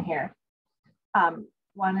right in here.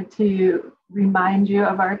 Wanted to remind you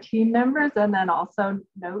of our team members, and then also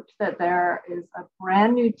note that there is a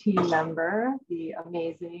brand new team member, the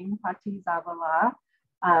amazing Pati Zavala,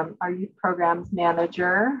 our youth programs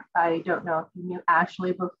manager. I don't know if you knew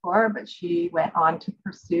Ashley before, but she went on to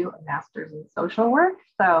pursue a master's in social work.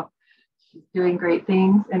 So she's doing great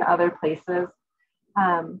things in other places.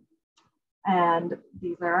 And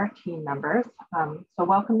these are our team members. So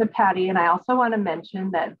welcome to Patty. And I also want to mention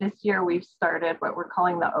that this year we've started what we're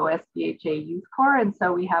calling the OSBHA Youth Corps. And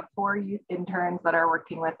so we have 4 youth interns that are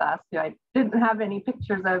working with us who I didn't have any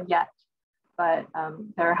pictures of yet, but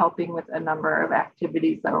they're helping with a number of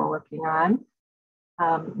activities that we're working on.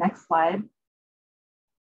 Next slide.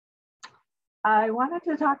 I wanted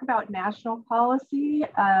to talk about national policy.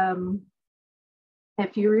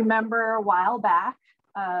 If you remember a while back,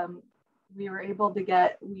 we were able to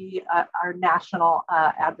get our national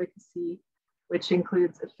advocacy, which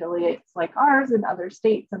includes affiliates like ours and other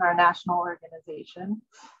states in our national organization.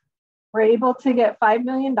 We're able to get $5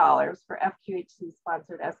 million for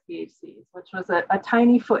FQHC-sponsored SBHCs, which was a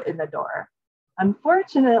tiny foot in the door.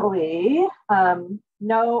 Unfortunately,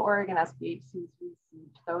 no Oregon SBHCs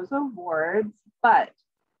received those awards, but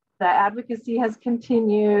the advocacy has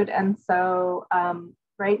continued. And so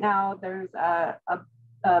right now there's a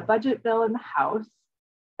budget bill in the House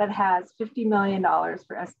that has $50 million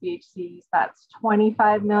for SBHCs. That's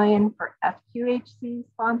 $25 million for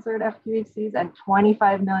FQHC-sponsored FQHCs and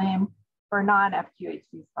 $25 million for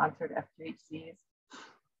non-FQHC-sponsored FQHCs.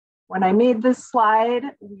 When I made this slide,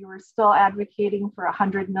 we were still advocating for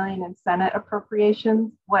 $100 million in Senate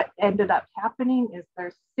appropriations. What ended up happening is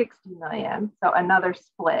there's $60 million, so another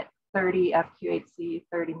split, 30 FQHC,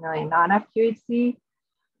 30 million non-FQHC.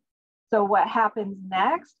 So what happens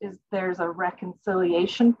next is there's a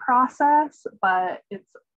reconciliation process, but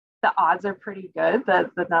the odds are pretty good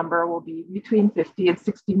that the number will be between 50 and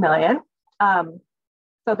 60 million.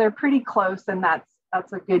 So they're pretty close, and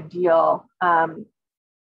that's a good deal. The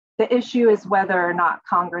issue is whether or not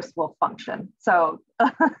Congress will function. So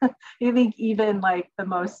I think even like the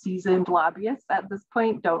most seasoned lobbyists at this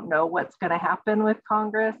point don't know what's going to happen with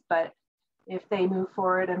Congress, but if they move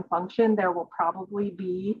forward and function, there will probably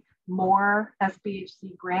be more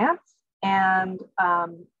SBHC grants, and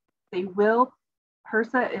HRSA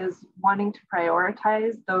is wanting to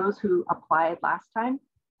prioritize those who applied last time.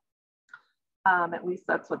 At least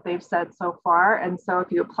that's what they've said so far. And so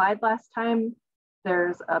if you applied last time,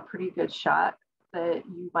 there's a pretty good shot that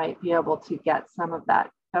you might be able to get some of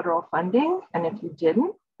that federal funding. And if you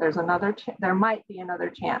didn't, there might be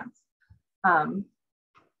another chance.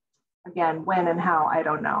 Again, when and how, I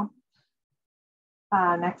don't know.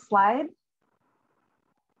 Next slide.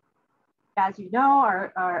 As you know,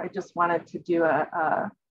 I just wanted to do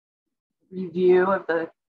a review of the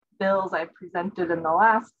bills I presented in the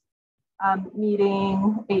last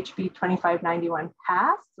meeting, HB 2591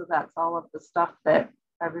 passed. So that's all of the stuff that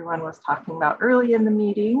everyone was talking about early in the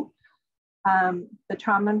meeting. The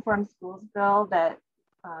Trauma-Informed Schools Bill that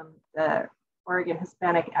the Oregon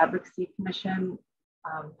Hispanic Advocacy Commission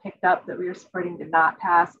picked up that we were supporting did not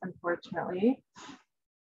pass, unfortunately.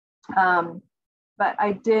 But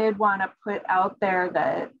I did want to put out there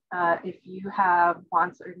that if you have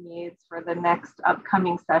wants or needs for the next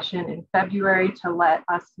upcoming session in February, to let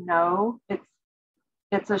us know.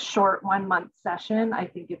 It's a short 1-month session. I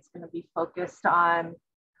think it's going to be focused on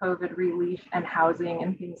COVID relief and housing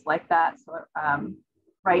and things like that. So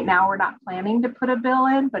right now we're not planning to put a bill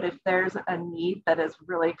in, but if there's a need that is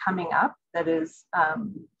really coming up that is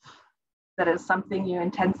something you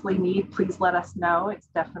intensely need, please let us know. It's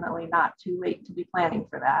definitely not too late to be planning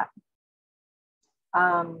for that.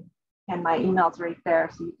 And my email's right there,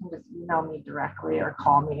 so you can just email me directly or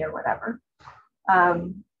call me or whatever.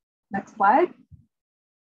 Next slide.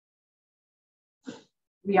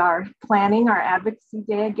 We are planning our advocacy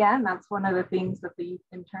day again. That's one of the things that the youth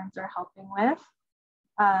interns are helping with.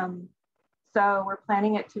 So we're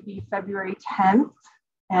planning it to be February 10th,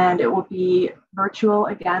 and it will be virtual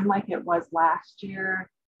again like it was last year.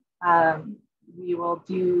 We will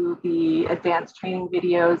do the advanced training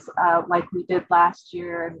videos like we did last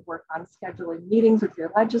year and work on scheduling meetings with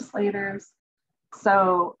your legislators.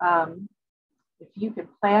 So if you could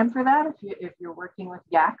plan for that, if you're working with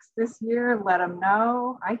YACs this year, let them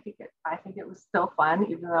know. I think it was still fun,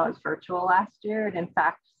 even though it was virtual last year. And in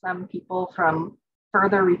fact, some people from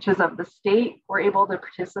further reaches of the state were able to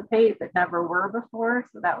participate that never were before.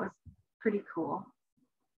 So that was pretty cool.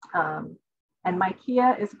 And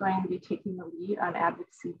Micaiah is going to be taking the lead on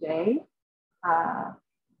Advocacy Day.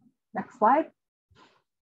 Next slide.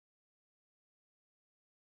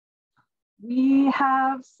 We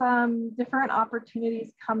have some different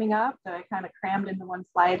opportunities coming up that I kind of crammed into one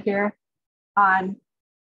slide here. On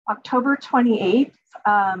October 28th,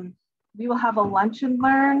 we will have a lunch and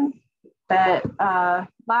learn that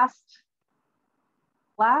last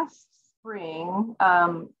spring,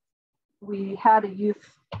 we had a youth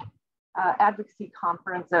advocacy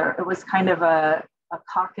conference. It was kind of a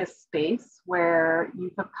caucus space where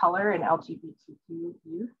youth of color and LGBTQ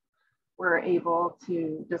youth were able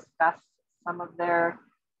to discuss some of their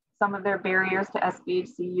barriers to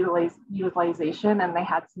SBHC utilization, and they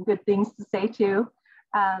had some good things to say too.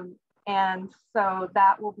 And so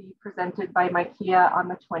that will be presented by Micaiah on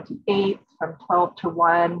the 28th from 12 to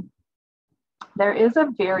 1. There is a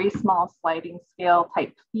very small sliding scale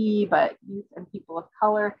type fee, but youth and people of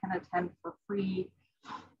color can attend for free.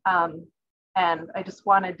 And I just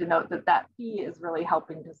wanted to note that that fee is really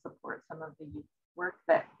helping to support some of the youth work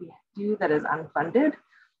that we do that is unfunded.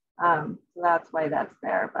 So that's why that's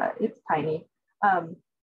there, but it's tiny.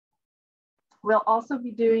 We'll also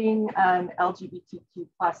be doing an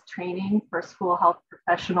LGBTQ+ training for school health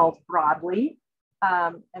professionals broadly,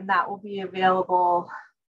 and that will be available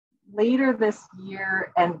later this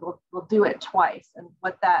year, and we'll do it twice. And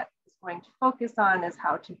what that is going to focus on is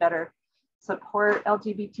how to better support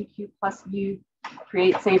LGBTQ+ youth,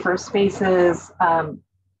 create safer spaces,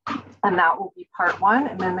 and that will be part 1.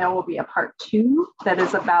 And then there will be a part 2 that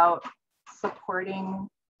is about supporting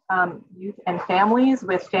youth and families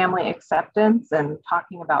with family acceptance and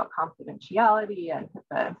talking about confidentiality and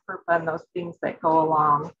HIPAA and FERPA and those things that go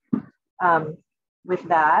along with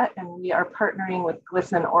that. And we are partnering with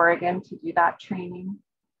GLSEN Oregon to do that training.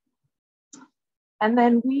 And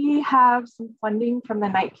then we have some funding from the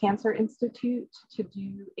Night Cancer Institute to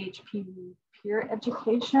do HPV peer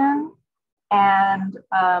education. And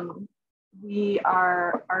we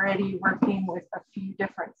are already working with a few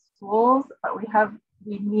different schools, but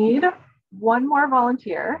we need one more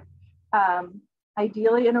volunteer,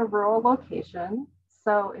 ideally in a rural location.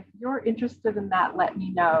 So if you're interested in that, let me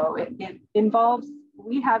know. It involves,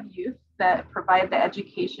 we have youth that provide the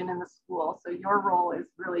education in the school. So your role is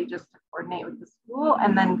really just to coordinate with the school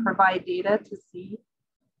and then provide data to see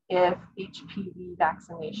if HPV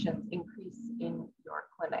vaccinations increase in your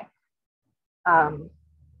clinic.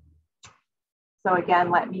 So again,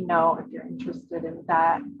 let me know if you're interested in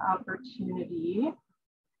that opportunity.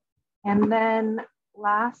 And then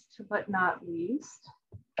last but not least,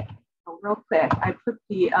 real quick, I put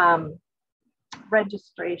the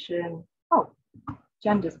registration,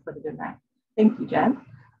 Jen just put it in there. Thank you, Jen,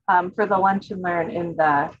 for the lunch and learn in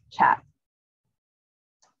the chat.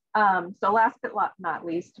 So last but not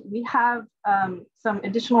least, we have some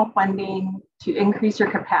additional funding to increase your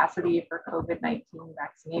capacity for COVID-19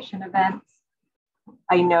 vaccination events.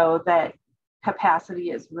 I know that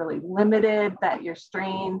capacity is really limited, that you're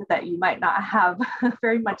strained, that you might not have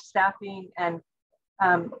very much staffing. And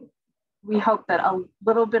we hope that a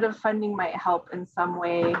little bit of funding might help in some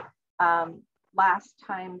way. Last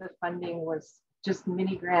time the funding was just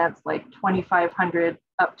mini grants, like 2,500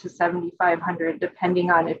 up to 7,500, depending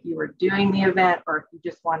on if you were doing the event or if you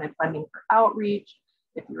just wanted funding for outreach,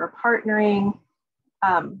 if you were partnering.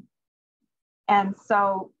 And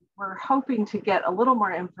so we're hoping to get a little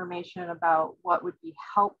more information about what would be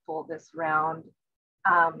helpful this round.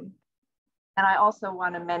 And I also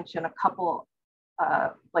want to mention a couple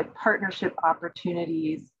like partnership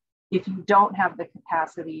opportunities. If you don't have the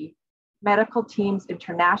capacity, Medical Teams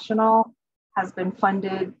International has been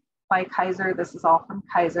funded by Kaiser. This is all from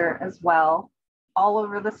Kaiser as well, all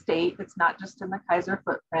over the state. It's not just in the Kaiser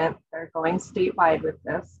footprint. They're going statewide with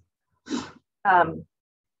this.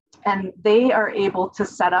 And they are able to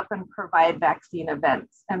set up and provide vaccine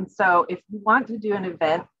events. And so if you want to do an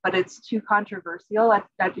event, but it's too controversial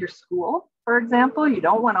at your school, for example, you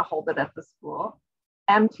don't want to hold it at the school,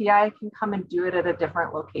 MTI can come and do it at a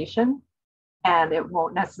different location. And it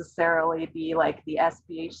won't necessarily be like the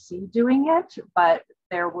SBHC doing it, but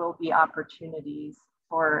there will be opportunities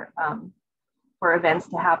for events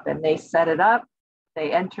to happen. They set it up,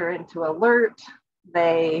 they enter into alert,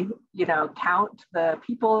 they, you know, count the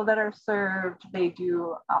people that are served. They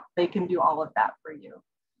can do all of that for you.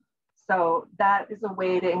 So that is a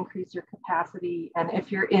way to increase your capacity. And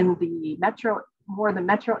if you're in the metro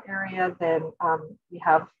area, then we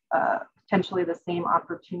have potentially the same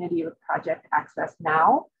opportunity with Project Access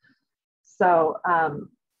Now. So,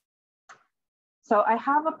 so I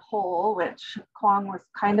have a poll, which Kwong was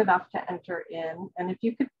kind enough to enter in. And if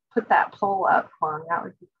you could put that poll up, Kwong, that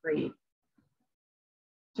would be great.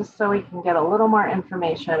 Just so we can get a little more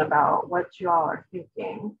information about what you all are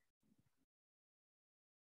thinking.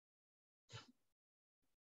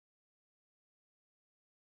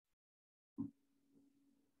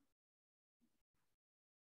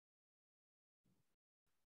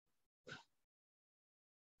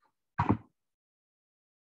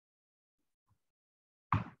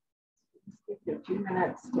 Just give you a few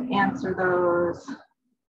minutes to answer those.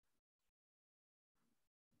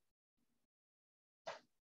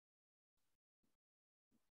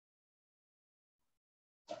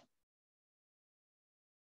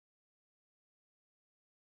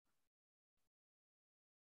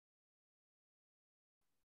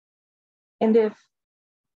 And if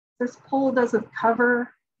this poll doesn't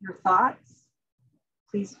cover your thoughts,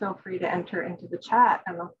 please feel free to enter into the chat.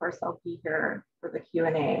 And of course, I'll be here for the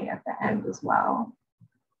Q&A at the end as well.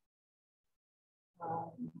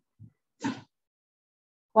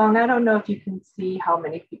 Well, I don't know if you can see how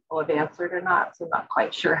many people have answered or not, so I'm not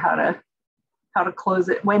quite sure how to close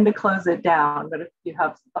it, when to close it down. But if you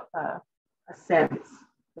have a sense,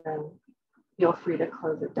 then feel free to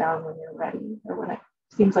close it down when you're ready, or when it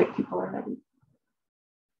seems like people are ready.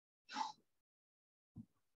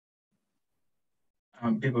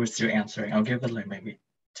 People are still answering. I'll give it like maybe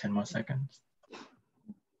 10 more seconds.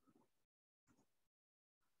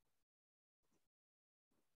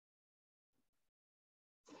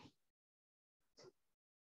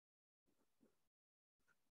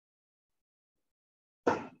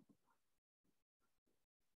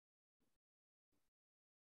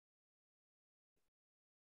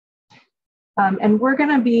 And we're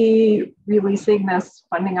going to be releasing this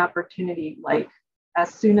funding opportunity like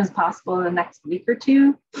as soon as possible in the next week or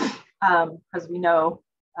two, because we know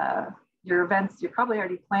your events, you're probably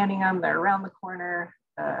already planning them, they're around the corner,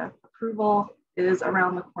 approval is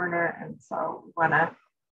around the corner, and so we want to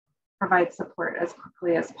provide support as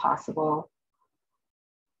quickly as possible.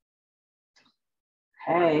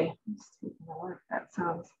 Okay, just taking a look. That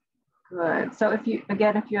sounds good. So if you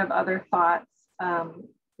have other thoughts,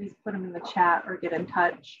 please put them in the chat or get in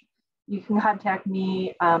touch. You can contact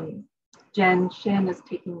me. Jen Shin is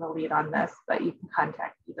taking the lead on this, but you can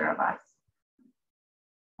contact either of us.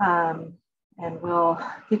 And we'll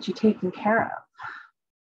get you taken care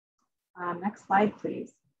of. Next slide,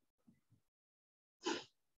 please.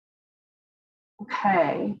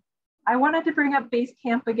 Okay, I wanted to bring up base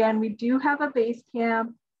camp again. We do have a base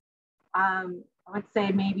camp. I would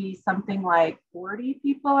say maybe something like 40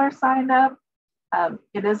 people are signed up.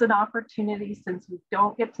 It is an opportunity, since we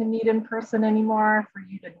don't get to meet in person anymore, for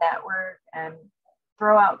you to network and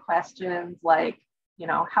throw out questions like, you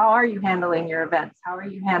know, how are you handling your events? How are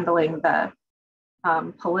you handling the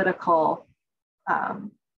political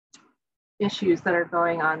issues that are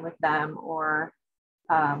going on with them? Or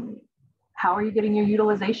how are you getting your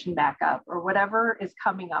utilization back up? Or whatever is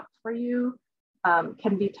coming up for you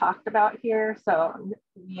can be talked about here. So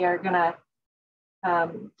we are gonna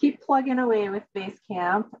keep plugging away with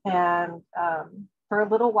Basecamp and for a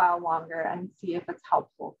little while longer and see if it's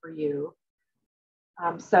helpful for you.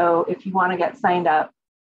 So if you want to get signed up,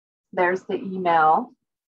 there's the email.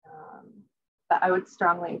 But I would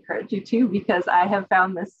strongly encourage you to, because I have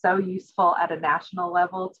found this so useful at a national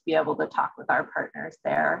level to be able to talk with our partners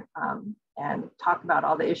there and talk about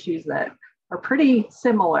all the issues that are pretty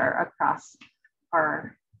similar across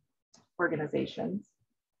our organizations.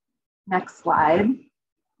 Next slide.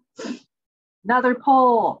 Another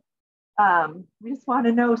poll. We just want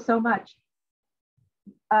to know so much.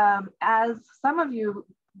 As some of you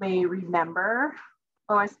may remember,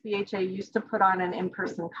 OSBHA used to put on an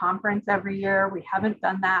in-person conference every year. We haven't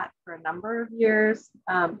done that for a number of years,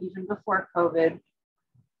 even before COVID,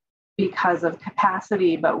 because of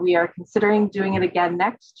capacity, but we are considering doing it again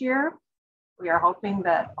next year. We are hoping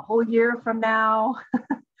that a whole year from now,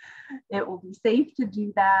 it will be safe to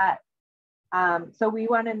do that. So we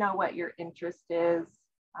want to know what your interest is.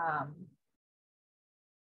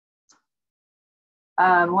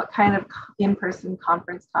 What kind of in-person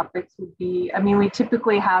conference topics would be. I mean, we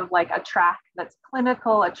typically have like a track that's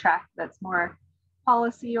clinical, a track that's more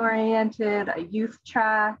policy oriented, a youth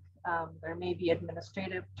track. There may be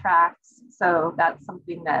administrative tracks. So that's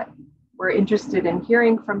something that we're interested in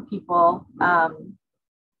hearing from people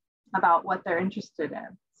about what they're interested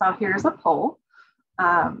in. So here's a poll.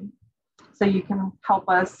 So you can help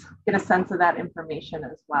us get a sense of that information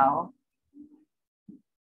as well.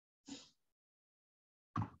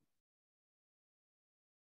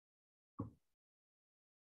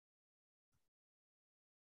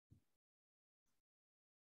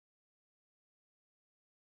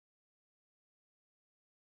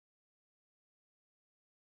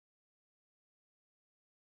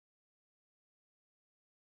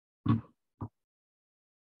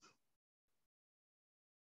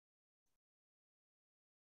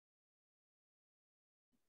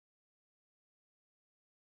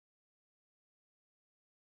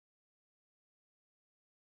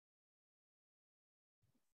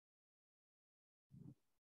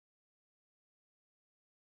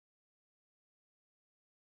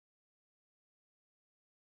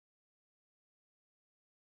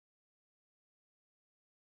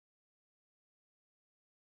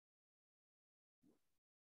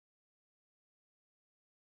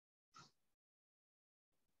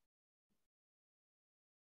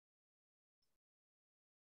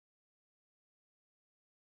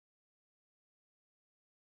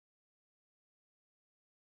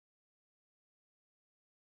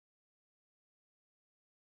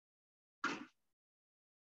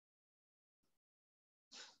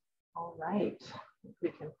 All right, we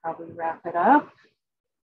can probably wrap it up.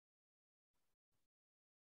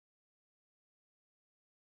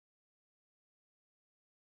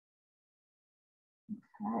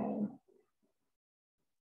 Okay.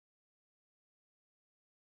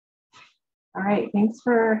 All right, thanks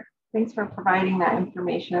for providing that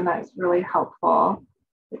information. That's really helpful.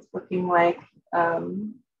 It's looking like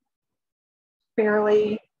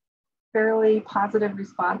fairly positive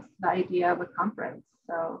response to the idea of a conference.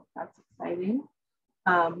 So that's exciting.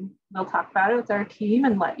 We'll talk about it with our team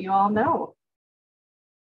and let you all know.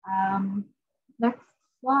 Next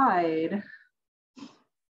slide.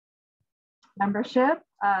 Membership.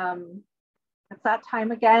 It's that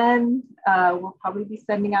time again. We'll probably be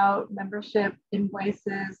sending out membership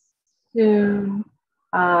invoices soon.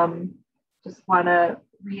 Just want to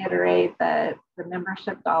reiterate that the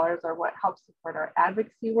membership dollars are what helps support our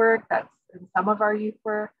advocacy work. That's in some of our youth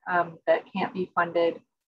work that can't be funded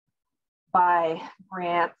by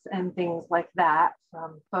grants and things like that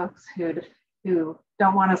from folks who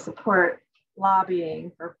don't want to support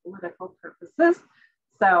lobbying for political purposes.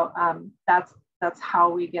 So that's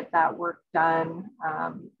how we get that work done.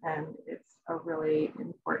 And it's a really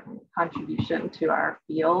important contribution to our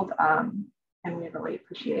field. And we really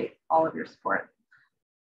appreciate all of your support.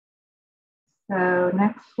 So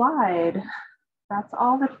next slide. That's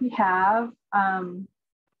all that we have.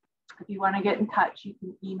 If you want to get in touch, you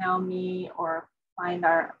can email me or find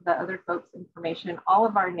the other folks' information. All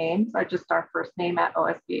of our names are just our first name at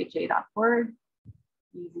osbha.org.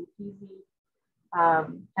 Easy peasy.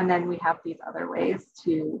 And then we have these other ways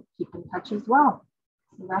to keep in touch as well.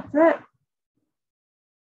 So that's it.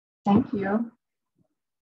 Thank you.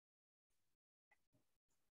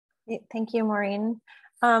 Thank you, Maureen.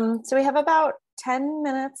 So we have about 10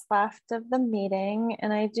 minutes left of the meeting,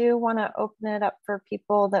 and I do want to open it up for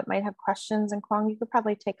people that might have questions. And Kwong, you could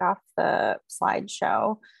probably take off the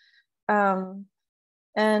slideshow.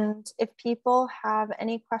 And if people have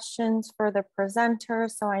any questions for the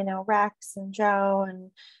presenters, so I know Rex and Joe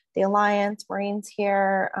and the Alliance, Maureen's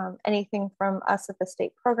here, anything from us at the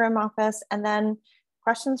state program office, and then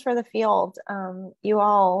questions for the field. You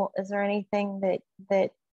all, is there anything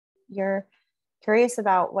that you're curious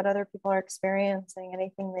about, what other people are experiencing,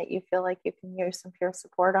 anything that you feel like you can use some peer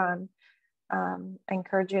support on? I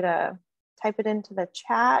encourage you to type it into the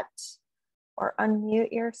chat or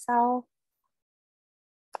unmute yourself.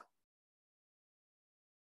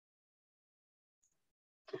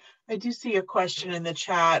 I do see a question in the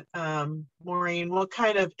chat. Maureen, what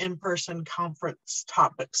kind of in-person conference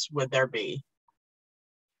topics would there be?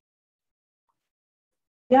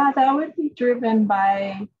 Yeah, that would be driven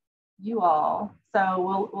by you all.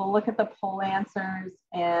 So we'll look at the poll answers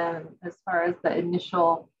and as far as the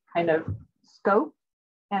initial kind of scope,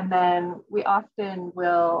 and then we often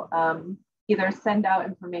will either send out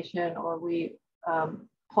information or we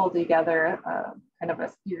pull together kind of a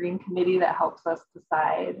steering committee that helps us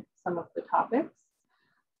decide some of the topics.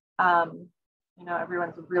 You know,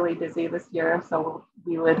 everyone's really busy this year, so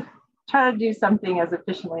we would try to do something as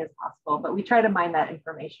efficiently as possible, but we try to mine that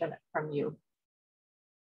information from you.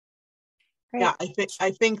 Great. Yeah,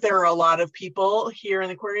 I think there are a lot of people here in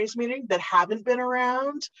the coordinators meeting that haven't been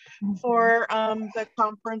around for the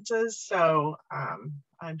conferences, so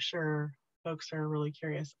I'm sure folks are really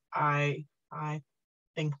curious. I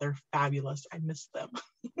think they're fabulous. I miss them.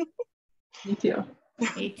 Me too.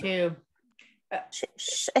 Me too.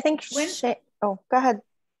 I think oh, go ahead.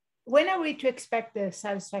 When are we to expect the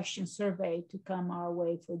satisfaction survey to come our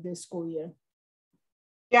way for this school year?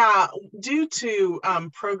 Yeah, due to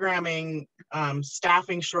programming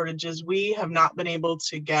staffing shortages, we have not been able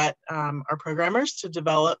to get our programmers to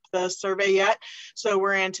develop the survey yet. So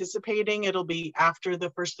we're anticipating it'll be after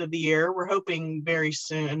the first of the year. We're hoping very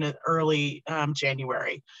soon, early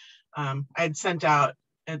January. I'd sent out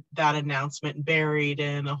that announcement buried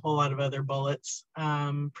in a whole lot of other bullets,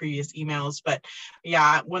 previous emails. But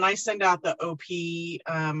yeah, when I send out the OP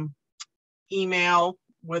email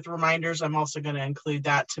with reminders, I'm also going to include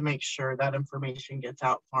that to make sure that information gets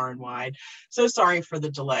out far and wide. So sorry for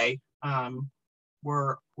the delay.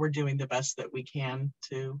 We're doing the best that we can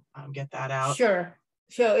to get that out. Sure.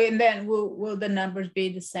 And then will the numbers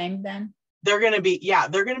be the same then? They're going to be, yeah,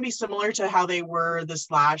 they're going to be similar to how they were this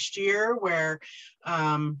last year, where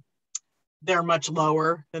they're much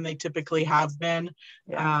lower than they typically have been.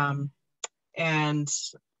 Yeah. And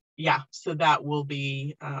yeah, so that will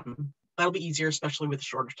be, that'll be easier, especially with a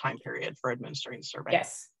shorter time period for administering the survey.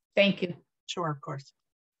 Yes, thank you. Sure, of course.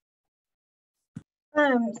 So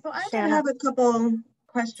I did have a couple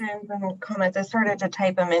questions and comments. I started to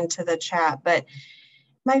type them into the chat, but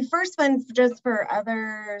my first one, just for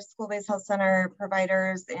other school-based health center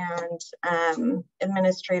providers and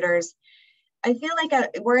administrators, I feel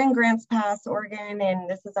like we're in Grants Pass, Oregon, and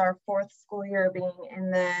this is our 4th school year being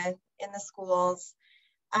in the schools.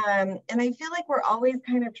 And I feel like we're always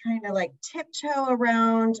kind of trying to like tiptoe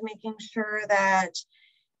around making sure that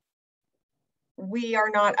we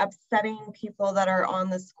are not upsetting people that are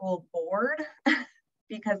on the school board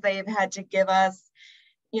because they've had to give us,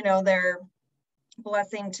 you know, their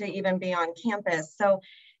blessing to even be on campus. So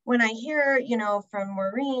when I hear, you know, from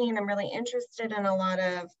Maureen, I'm really interested in a lot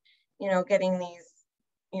of, you know, getting these,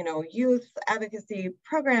 you know, youth advocacy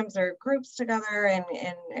programs or groups together and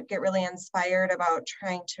get really inspired about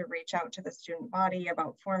trying to reach out to the student body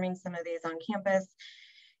about forming some of these on campus.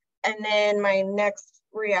 And then my next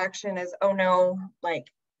reaction is, oh no, like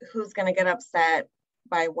who's going to get upset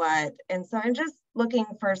by what? And so I'm just looking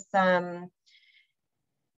for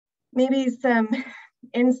maybe some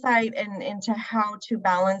insight into how to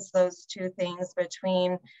balance those two things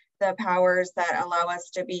between the powers that allow us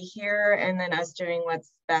to be here and then us doing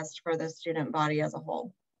what's best for the student body as a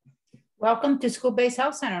whole. Welcome to school-based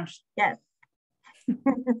health centers. Yes.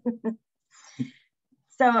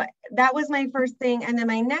 So that was my first thing. And then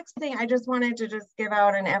my next thing, I just wanted to just give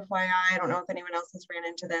out an FYI. I don't know if anyone else has ran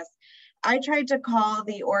into this. I tried to call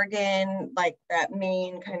the Oregon, like that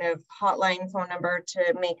main kind of hotline phone number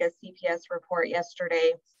to make a CPS report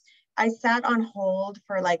yesterday. I sat on hold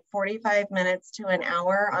for like 45 minutes to an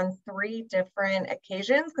hour on 3 different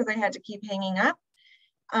occasions because I had to keep hanging up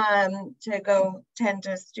to go tend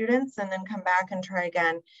to students and then come back and try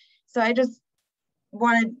again. So I just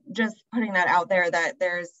wanted putting that out there that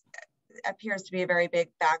appears to be a very big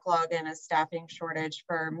backlog and a staffing shortage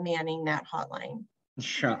for manning that hotline.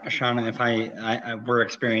 Shauna, if we're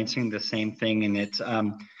experiencing the same thing, and it's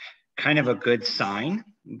kind of a good sign,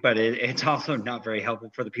 but it's also not very helpful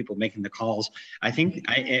for the people making the calls. I think,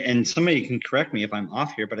 and somebody can correct me if I'm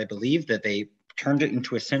off here, but I believe that they turned it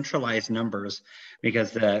into a centralized numbers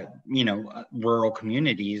because the rural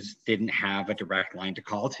communities didn't have a direct line to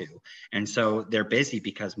call to, and so they're busy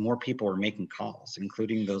because more people are making calls,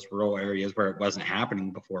 including those rural areas where it wasn't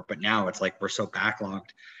happening before. But now it's like we're so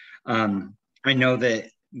backlogged. I know that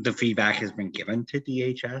the feedback has been given to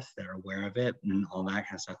DHS; they're aware of it and all that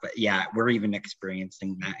kind of stuff. But yeah, we're even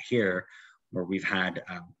experiencing that here, where we've had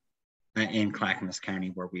in Clackamas County,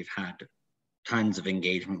 where we've had tons of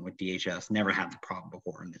engagement with DHS, never had the problem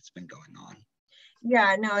before, and it's been going on.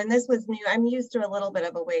 Yeah, no, and this was new. I'm used to a little bit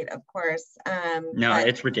of a wait, of course. No,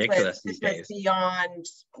 it's ridiculous these days. This was beyond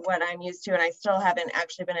what I'm used to, and I still haven't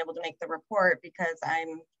actually been able to make the report because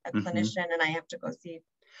I'm a clinician and I have to go see.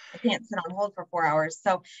 I can't sit on hold for 4 hours.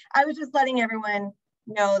 So I was just letting everyone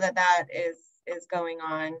know that that is going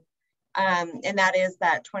on. And that is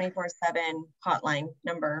that 24/7 hotline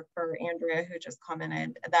number for Andrea, who just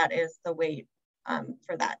commented. That is the wait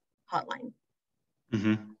for that hotline.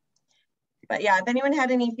 But yeah, if anyone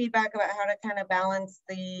had any feedback about how to kind of balance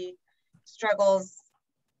the struggles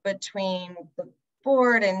between the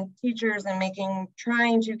board and teachers and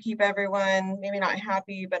trying to keep everyone maybe not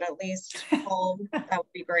happy, but at least calm, that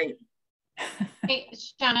would be great. Hey,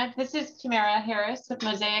 Shanna, this is Tamara Harris with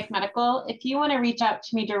Mosaic Medical. If you want to reach out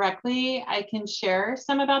to me directly, I can share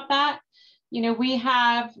some about that. We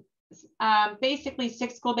have basically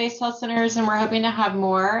 6 school-based health centers, and we're hoping to have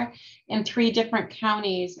more in 3 different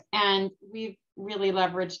counties. And we've really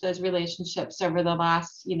leveraged those relationships over the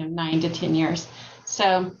last, 9 to 10 years.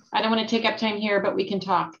 So I don't want to take up time here, but we can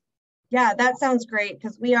talk. Yeah, that sounds great,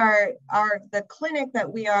 because we are the clinic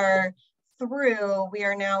that we are through. We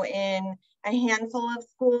are now in a handful of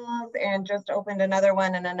schools and just opened another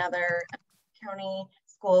one in another county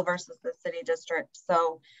school versus the city district.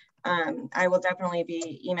 So I will definitely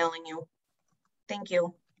be emailing you. Thank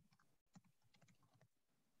you.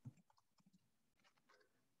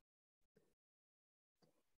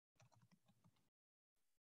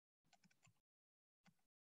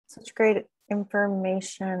 Such great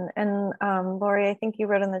information. And Lori, I think you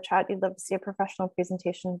wrote in the chat, you'd love to see a professional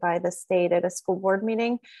presentation by the state at a school board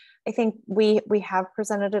meeting. I think we have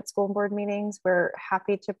presented at school board meetings. We're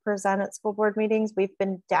happy to present at school board meetings. We've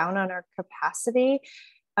been down on our capacity,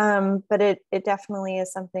 but it definitely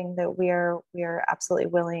is something that we are absolutely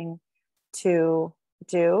willing to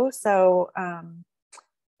do. So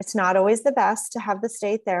it's not always the best to have the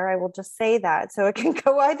state there. I will just say that. So it can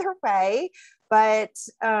go either way. But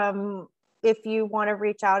if you want to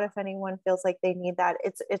reach out, if anyone feels like they need that,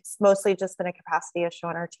 it's mostly just been a capacity issue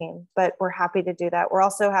on our team, but we're happy to do that. We're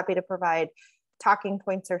also happy to provide talking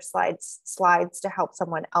points or slides to help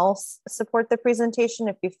someone else support the presentation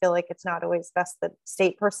if you feel like it's not always best the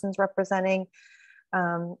state person's representing.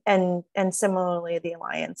 And similarly, the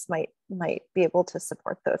Alliance might be able to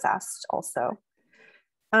support those asked also.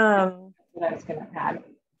 What I was going to add,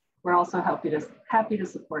 we're also happy to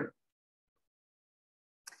support.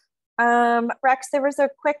 Rex, there was a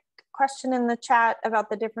quick question in the chat about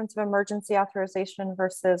the difference of emergency authorization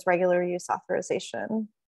versus regular use authorization.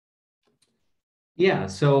 Yeah,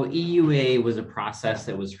 so EUA was a process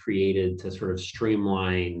that was created to sort of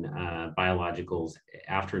streamline biologicals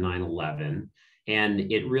after 9/11, and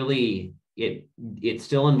it really it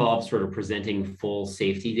still involves sort of presenting full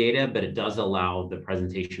safety data, but it does allow the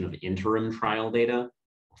presentation of interim trial data.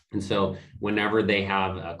 And so whenever they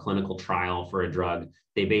have a clinical trial for a drug,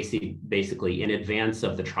 they basically in advance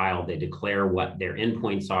of the trial, they declare what their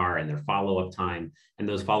endpoints are and their follow-up time. And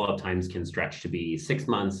those follow-up times can stretch to be 6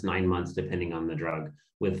 months, 9 months, depending on the drug.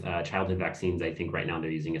 With childhood vaccines, I think right now they're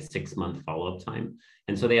using a 6-month follow-up time.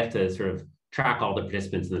 And so they have to sort of track all the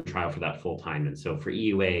participants in the trial for that full time. And so for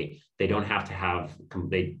EUA, they don't have to have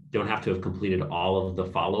completed all of the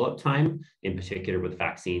follow-up time. In particular with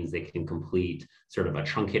vaccines, they can complete sort of a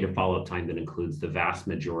truncated follow-up time that includes the vast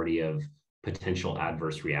majority of potential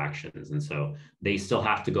adverse reactions. And so they still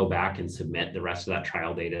have to go back and submit the rest of that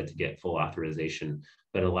trial data to get full authorization,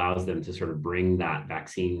 but allows them to sort of bring that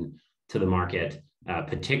vaccine to the market,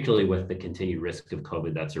 particularly with the continued risk of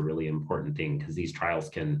COVID. That's a really important thing because these trials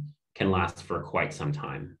can last for quite some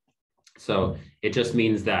time. So it just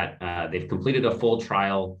means that they've completed a full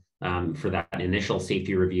trial for that initial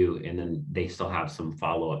safety review, and then they still have some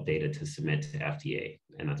follow-up data to submit to FDA.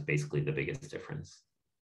 And that's basically the biggest difference.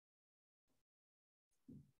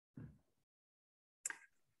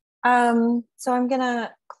 So I'm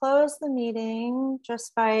gonna close the meeting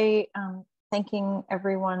just by thanking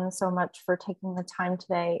everyone so much for taking the time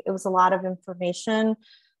today. It was a lot of information.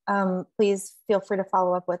 Please feel free to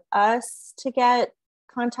follow up with us to get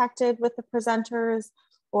contacted with the presenters,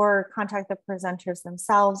 or contact the presenters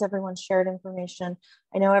themselves. Everyone shared information.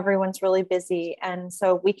 I know everyone's really busy. And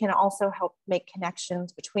so we can also help make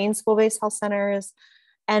connections between school-based health centers.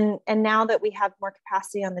 And now that we have more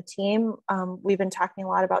capacity on the team, we've been talking a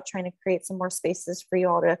lot about trying to create some more spaces for you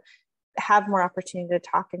all to have more opportunity to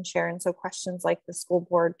talk and share. And so questions like the school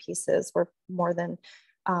board pieces were more than,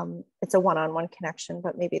 it's a one-on-one connection,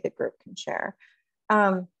 but maybe the group can share.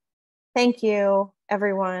 Thank you,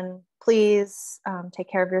 everyone. Please take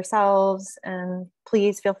care of yourselves, and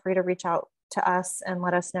please feel free to reach out to us and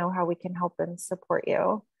let us know how we can help and support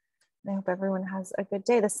you. And I hope everyone has a good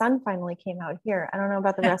day. The sun finally came out here. I don't know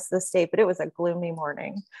about the rest of the state, but it was a gloomy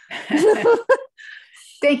morning.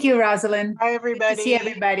 Thank you, Rosalind. Bye, everybody. Good to see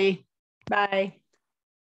everybody. Bye.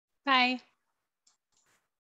 Bye.